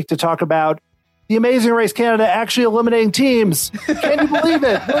next week to talk about The Amazing Race Canada actually eliminating teams. Can you believe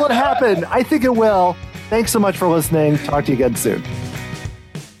it? Will it happen? I think it will. Thanks so much for listening. Talk to you again soon.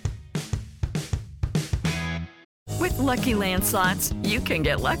 With Lucky Land Slots, you can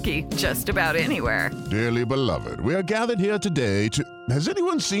get lucky just about anywhere. Dearly beloved, we are gathered here today to... Has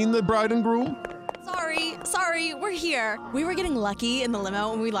anyone seen the bride and groom? Sorry, we're here. We were getting lucky in the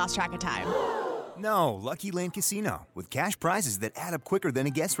limo and we lost track of time. No, Lucky Land Casino, with cash prizes that add up quicker than a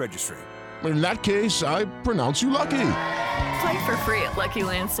guest registry. In that case, I pronounce you lucky. Play for free at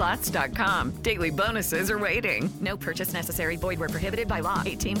LuckyLandSlots.com. Daily bonuses are waiting. No purchase necessary. Void where prohibited by law.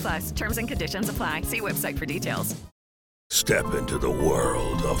 18+. Terms and conditions apply. See website for details. Step into the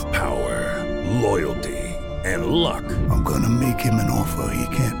world of power, loyalty, and luck. I'm gonna make him an offer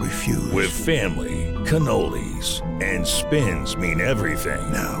he can't refuse. With family, cannolis, and spins mean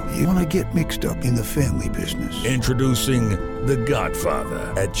everything. Now, you wanna get mixed up in the family business. Introducing The Godfather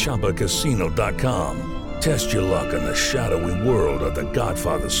at ChumbaCasino.com. Test your luck in the shadowy world of The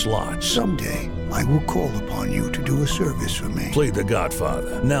Godfather slot. Someday, I will call upon you to do a service for me. Play The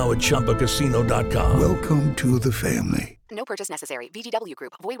Godfather, now at ChumbaCasino.com. Welcome to the family. No purchase necessary. VGW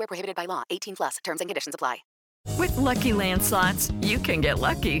Group. Void where prohibited by law. 18+. Terms and conditions apply. With Lucky Land Slots, you can get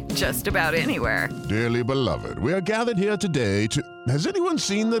lucky just about anywhere. Dearly beloved, we are gathered here today to... Has anyone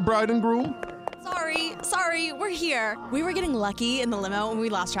seen the bride and groom? Sorry, we're here. We were getting lucky in the limo and we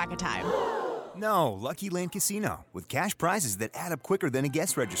lost track of time. No, Lucky Land Casino, with cash prizes that add up quicker than a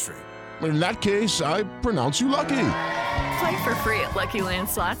guest registry. In that case, I pronounce you lucky. Play for free at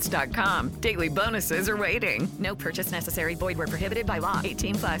LuckyLandSlots.com. Daily bonuses are waiting. No purchase necessary. Void where prohibited by law.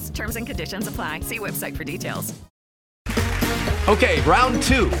 18+. Terms and conditions apply. See website for details. Okay, round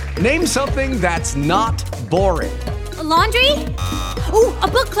two. Name something that's not boring. A laundry? Ooh, a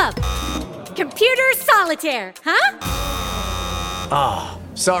book club. Computer solitaire, huh? Ah,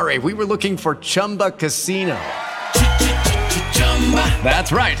 sorry, we were looking for Chumba Casino.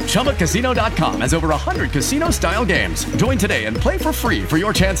 That's right, ChumbaCasino.com has over 100 casino-style games. Join today and play for free for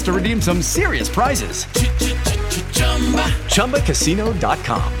your chance to redeem some serious prizes.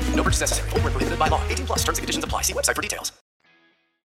 ChumbaCasino.com. No purchase necessary. Void where prohibited by law. 18+ terms and conditions apply. See website for details.